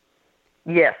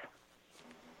 Yes.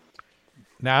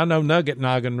 Now, I know Nugget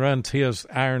Noggin runs his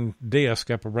iron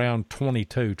disc up around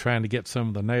 22, trying to get some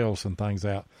of the nails and things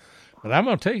out. But I'm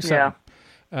going to tell you something.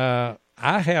 Yeah.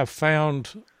 I have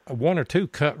found 1 or 2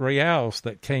 cut reals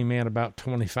that came in about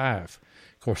 25.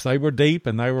 Of course, they were deep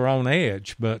and they were on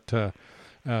edge, but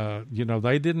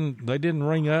they didn't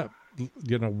ring up,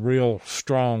 real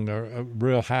strong or a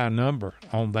real high number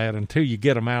on that until you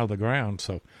get them out of the ground.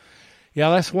 So, yeah,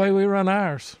 that's the way we run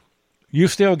ours. You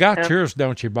still got yours,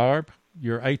 don't you, Barb?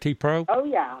 Your AT Pro? Oh,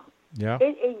 yeah. Yeah.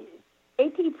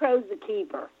 AT Pro's the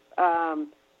keeper.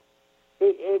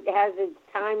 It has its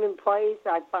time and place.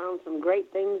 I found some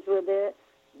great things with it.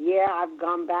 Yeah, I've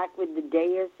gone back with the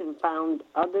Deus and found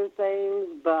other things,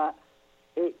 but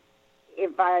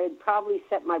if I had probably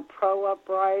set my Pro up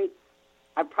right,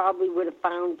 I probably would have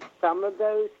found some of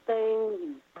those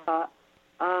things. But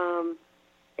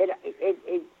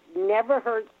it never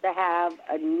hurts to have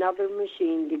another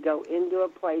machine to go into a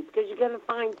place, because you're going to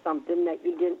find something that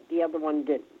the other one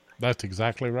didn't. That's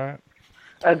exactly right.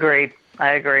 Agreed.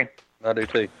 I agree. I do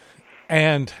too.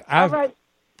 And all right.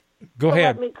 Go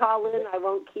ahead. Let me call in. I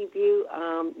won't keep you.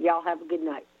 Y'all have a good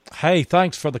night. Hey,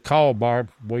 thanks for the call,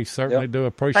 Barb. We certainly do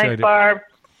appreciate Thanks, it. Barb.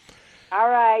 All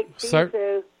right. See you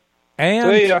soon.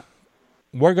 And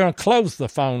we're going to close the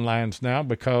phone lines now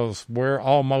because we're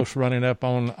almost running up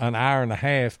on an hour and a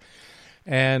half.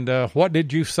 And what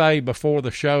did you say before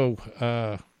the show,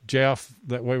 Jeff,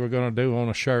 that we were going to do on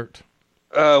a shirt?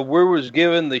 We was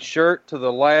giving the shirt to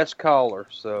the last caller,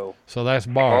 so that's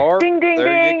Barb. Ding, ding, there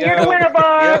ding. You're the winner,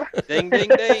 Barb. Yep. Ding, ding,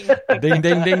 ding. Ding,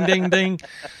 ding, ding, ding, ding.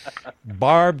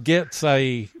 Barb gets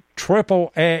a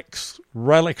XXX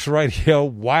Relics Radio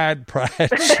wide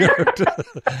pride shirt.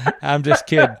 I'm just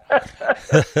kidding.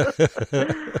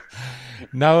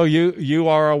 No, you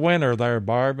are a winner there,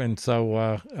 Barb. And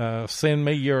so send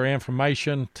me your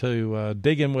information to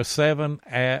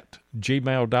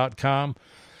diggingwith7@gmail.com.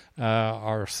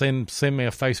 Or send me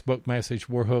a Facebook message.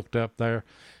 We're hooked up there.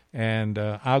 And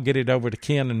I'll get it over to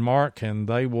Ken and Mark, and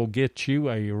they will get you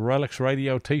a Relics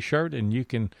Radio T-shirt, and you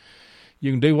can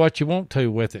do what you want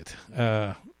to with it.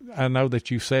 I know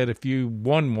that you said if you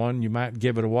won one, you might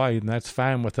give it away, and that's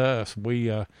fine with us.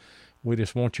 We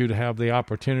just want you to have the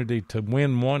opportunity to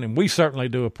win one, and we certainly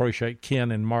do appreciate Ken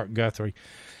and Mark Guthrie.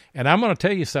 And I'm going to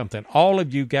tell you something. All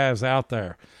of you guys out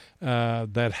there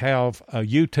that have a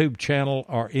YouTube channel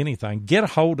or anything, get a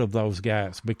hold of those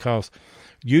guys, because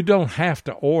you don't have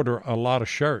to order a lot of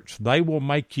shirts. They will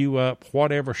make you up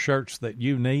whatever shirts that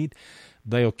you need.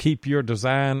 They'll keep your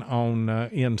design on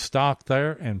in stock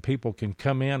there, and people can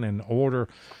come in and order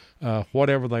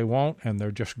whatever they want, and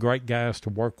they're just great guys to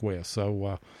work with.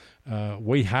 So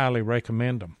we highly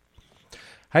recommend them.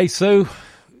 Hey, Sue,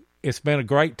 it's been a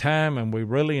great time, and we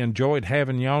really enjoyed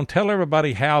having you on. Tell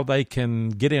everybody how they can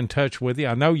get in touch with you.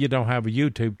 I know you don't have a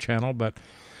YouTube channel, but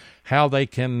how they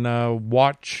can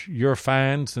watch your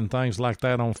finds and things like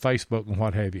that on Facebook and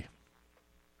what have you.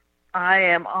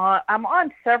 I'm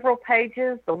on several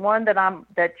pages. The one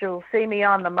that you'll see me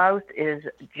on the most is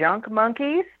Junk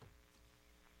Monkeys.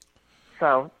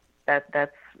 So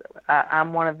that's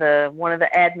I'm one of the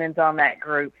admins on that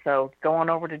group. So go on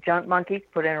over to Junk Monkeys,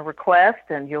 put in a request,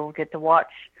 and you'll get to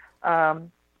watch,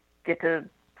 get to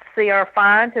see our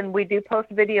finds. And we do post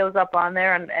videos up on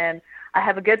there. And I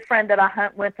have a good friend that I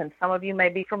hunt with, and some of you may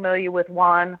be familiar with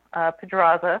Juan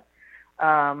Pedraza,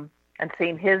 and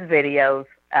seen his videos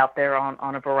out there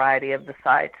on a variety of the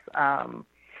sites.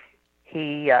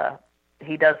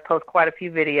 He does post quite a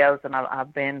few videos, and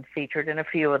I've been featured in a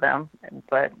few of them.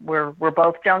 But we're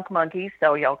both Junk Monkeys,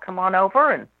 so y'all come on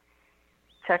over and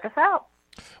check us out.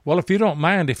 Well, if you don't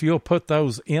mind, if you'll put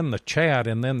those in the chat,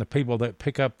 and then the people that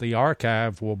pick up the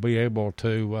archive will be able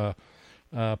to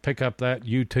pick up that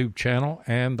YouTube channel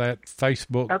and that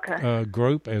Facebook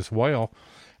group as well.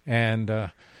 And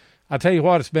I tell you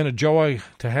what, it's been a joy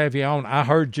to have you on. I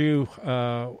heard you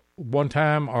one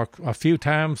time or a few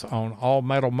times on All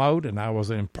Metal Mode, and I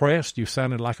was impressed. You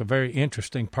sounded like a very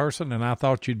interesting person, and I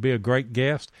thought you'd be a great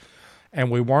guest. And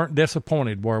we weren't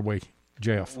disappointed, were we,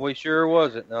 Jeff? We sure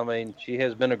wasn't. I mean, she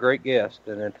has been a great guest,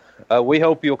 and we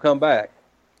hope you'll come back.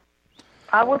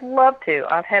 I would love to.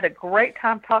 I've had a great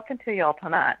time talking to y'all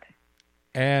tonight.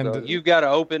 And so you've got an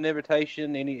open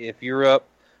invitation. If you're up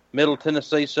Middle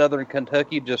Tennessee, Southern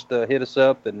Kentucky, just hit us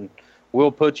up, and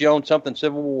we'll put you on something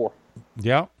Civil War.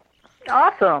 Yeah.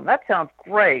 Awesome. That sounds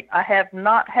great. I have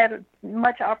not had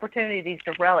much opportunities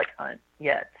to relic hunt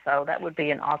yet, so that would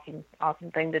be an awesome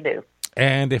thing to do.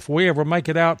 And if we ever make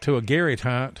it out to a Garrett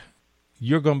hunt,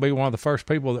 you're going to be one of the first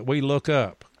people that we look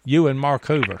up. You and Mark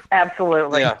Hoover.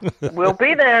 Absolutely. Yeah. We'll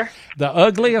be there. The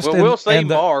ugliest. Well, we'll see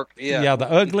Mark. Yeah,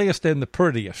 the ugliest and the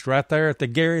prettiest right there at the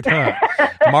Garrett hunt.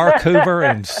 Mark Hoover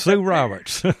and Sue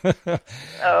Roberts.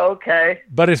 Okay.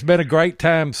 But it's been a great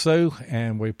time, Sue,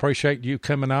 and we appreciate you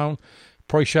coming on.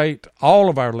 Appreciate all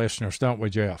of our listeners, don't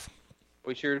we, Jeff?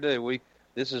 We sure do.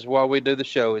 This is why we do the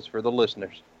show. It's for the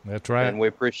listeners. That's right. And we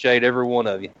appreciate every one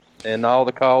of you and all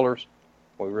the callers.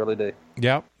 We really do.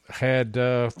 Yep. Had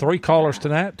 3 callers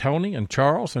tonight, Tony and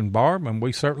Charles and Barb, and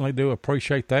we certainly do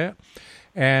appreciate that.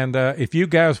 And if you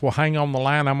guys will hang on the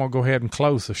line, I'm going to go ahead and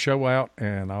close the show out,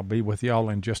 and I'll be with y'all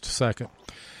in just a second.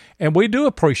 And we do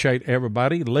appreciate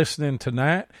everybody listening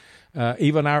tonight,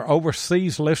 even our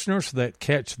overseas listeners that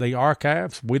catch the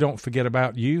archives. We don't forget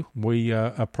about you. We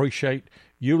appreciate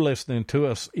you listening to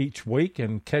us each week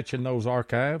and catching those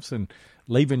archives and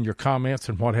leaving your comments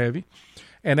and what have you.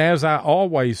 And as I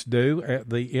always do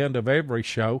at the end of every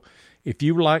show, if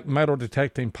you like Metal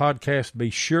Detecting Podcast,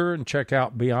 be sure and check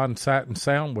out Beyond Sight and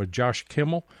Sound with Josh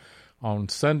Kimmel on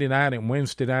Sunday night and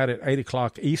Wednesday night at 8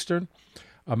 o'clock Eastern.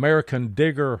 American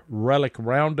Digger Relic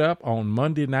Roundup on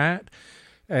Monday night,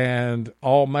 and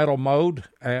All Metal Mode.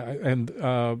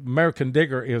 American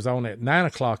Digger is on at 9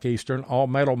 o'clock Eastern. All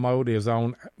Metal Mode is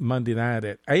on Monday night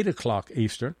at 8 o'clock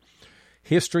Eastern.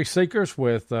 History Seekers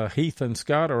with Heath and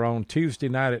Scott are on Tuesday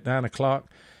night at 9 o'clock,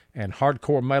 and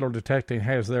Hardcore Metal Detecting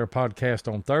has their podcast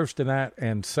on Thursday night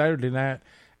and Saturday night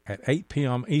at 8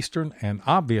 p.m. Eastern, and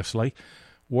obviously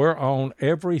we're on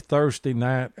every Thursday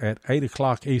night at 8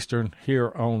 o'clock Eastern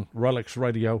here on Relics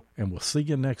Radio, and we'll see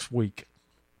you next week.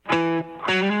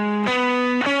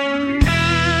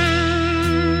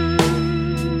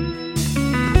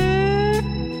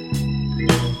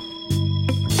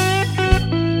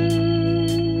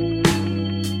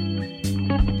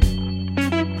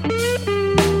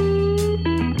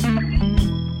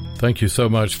 Thank you so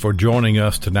much for joining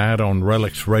us tonight on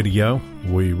Relics Radio.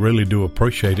 We really do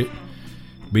appreciate it.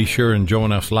 Be sure and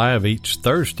join us live each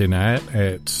Thursday night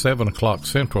at 7 o'clock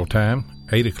Central Time,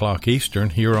 8 o'clock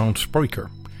Eastern here on Spreaker.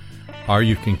 Or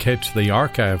you can catch the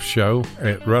archive show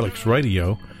at Relics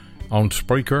Radio on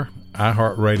Spreaker,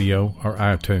 iHeartRadio, or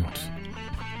iTunes.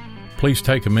 Please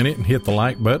take a minute and hit the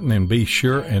like button, and be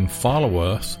sure and follow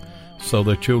us so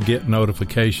that you'll get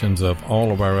notifications of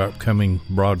all of our upcoming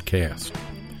broadcasts.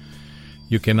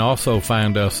 You can also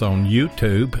find us on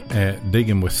YouTube at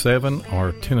Digging with Seven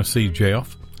or Tennessee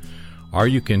Jeff, or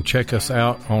you can check us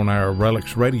out on our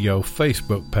Relics Radio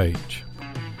Facebook page.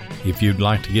 If you'd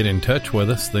like to get in touch with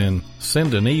us, then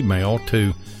send an email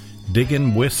to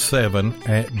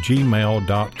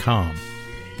diggingwith7@gmail.com.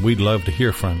 We'd love to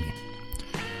hear from you.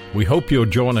 We hope you'll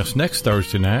join us next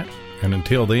Thursday night, and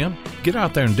until then, get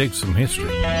out there and dig some history.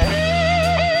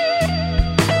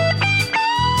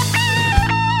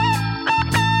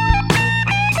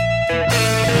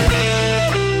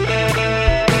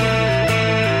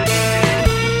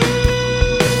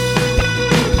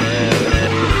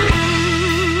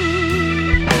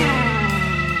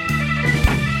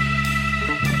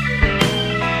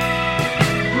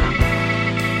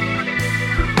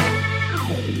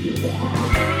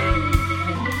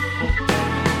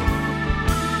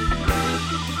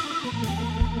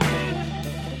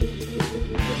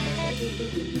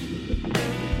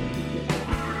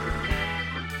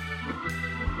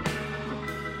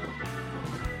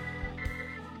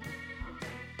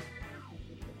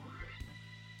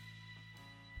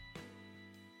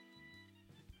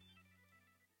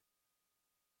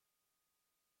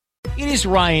 It is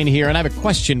Ryan here, and I have a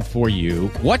question for you.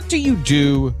 What do you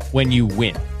do when you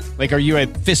win? Like, are you a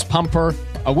fist pumper,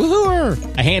 a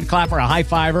woohooer, a hand clapper, a high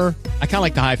fiver? I kind of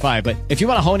like the high five, but if you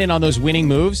want to hone in on those winning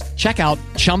moves, check out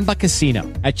Chumba Casino.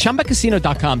 At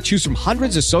ChumbaCasino.com, choose from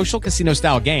hundreds of social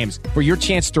casino-style games for your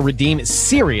chance to redeem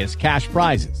serious cash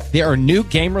prizes. There are new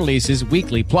game releases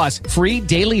weekly, plus free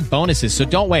daily bonuses. So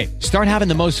don't wait. Start having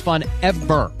the most fun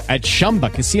ever at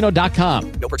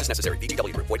ChumbaCasino.com. No purchase necessary.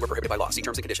 VGW Group. Void where prohibited by law. See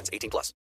terms and conditions. 18+.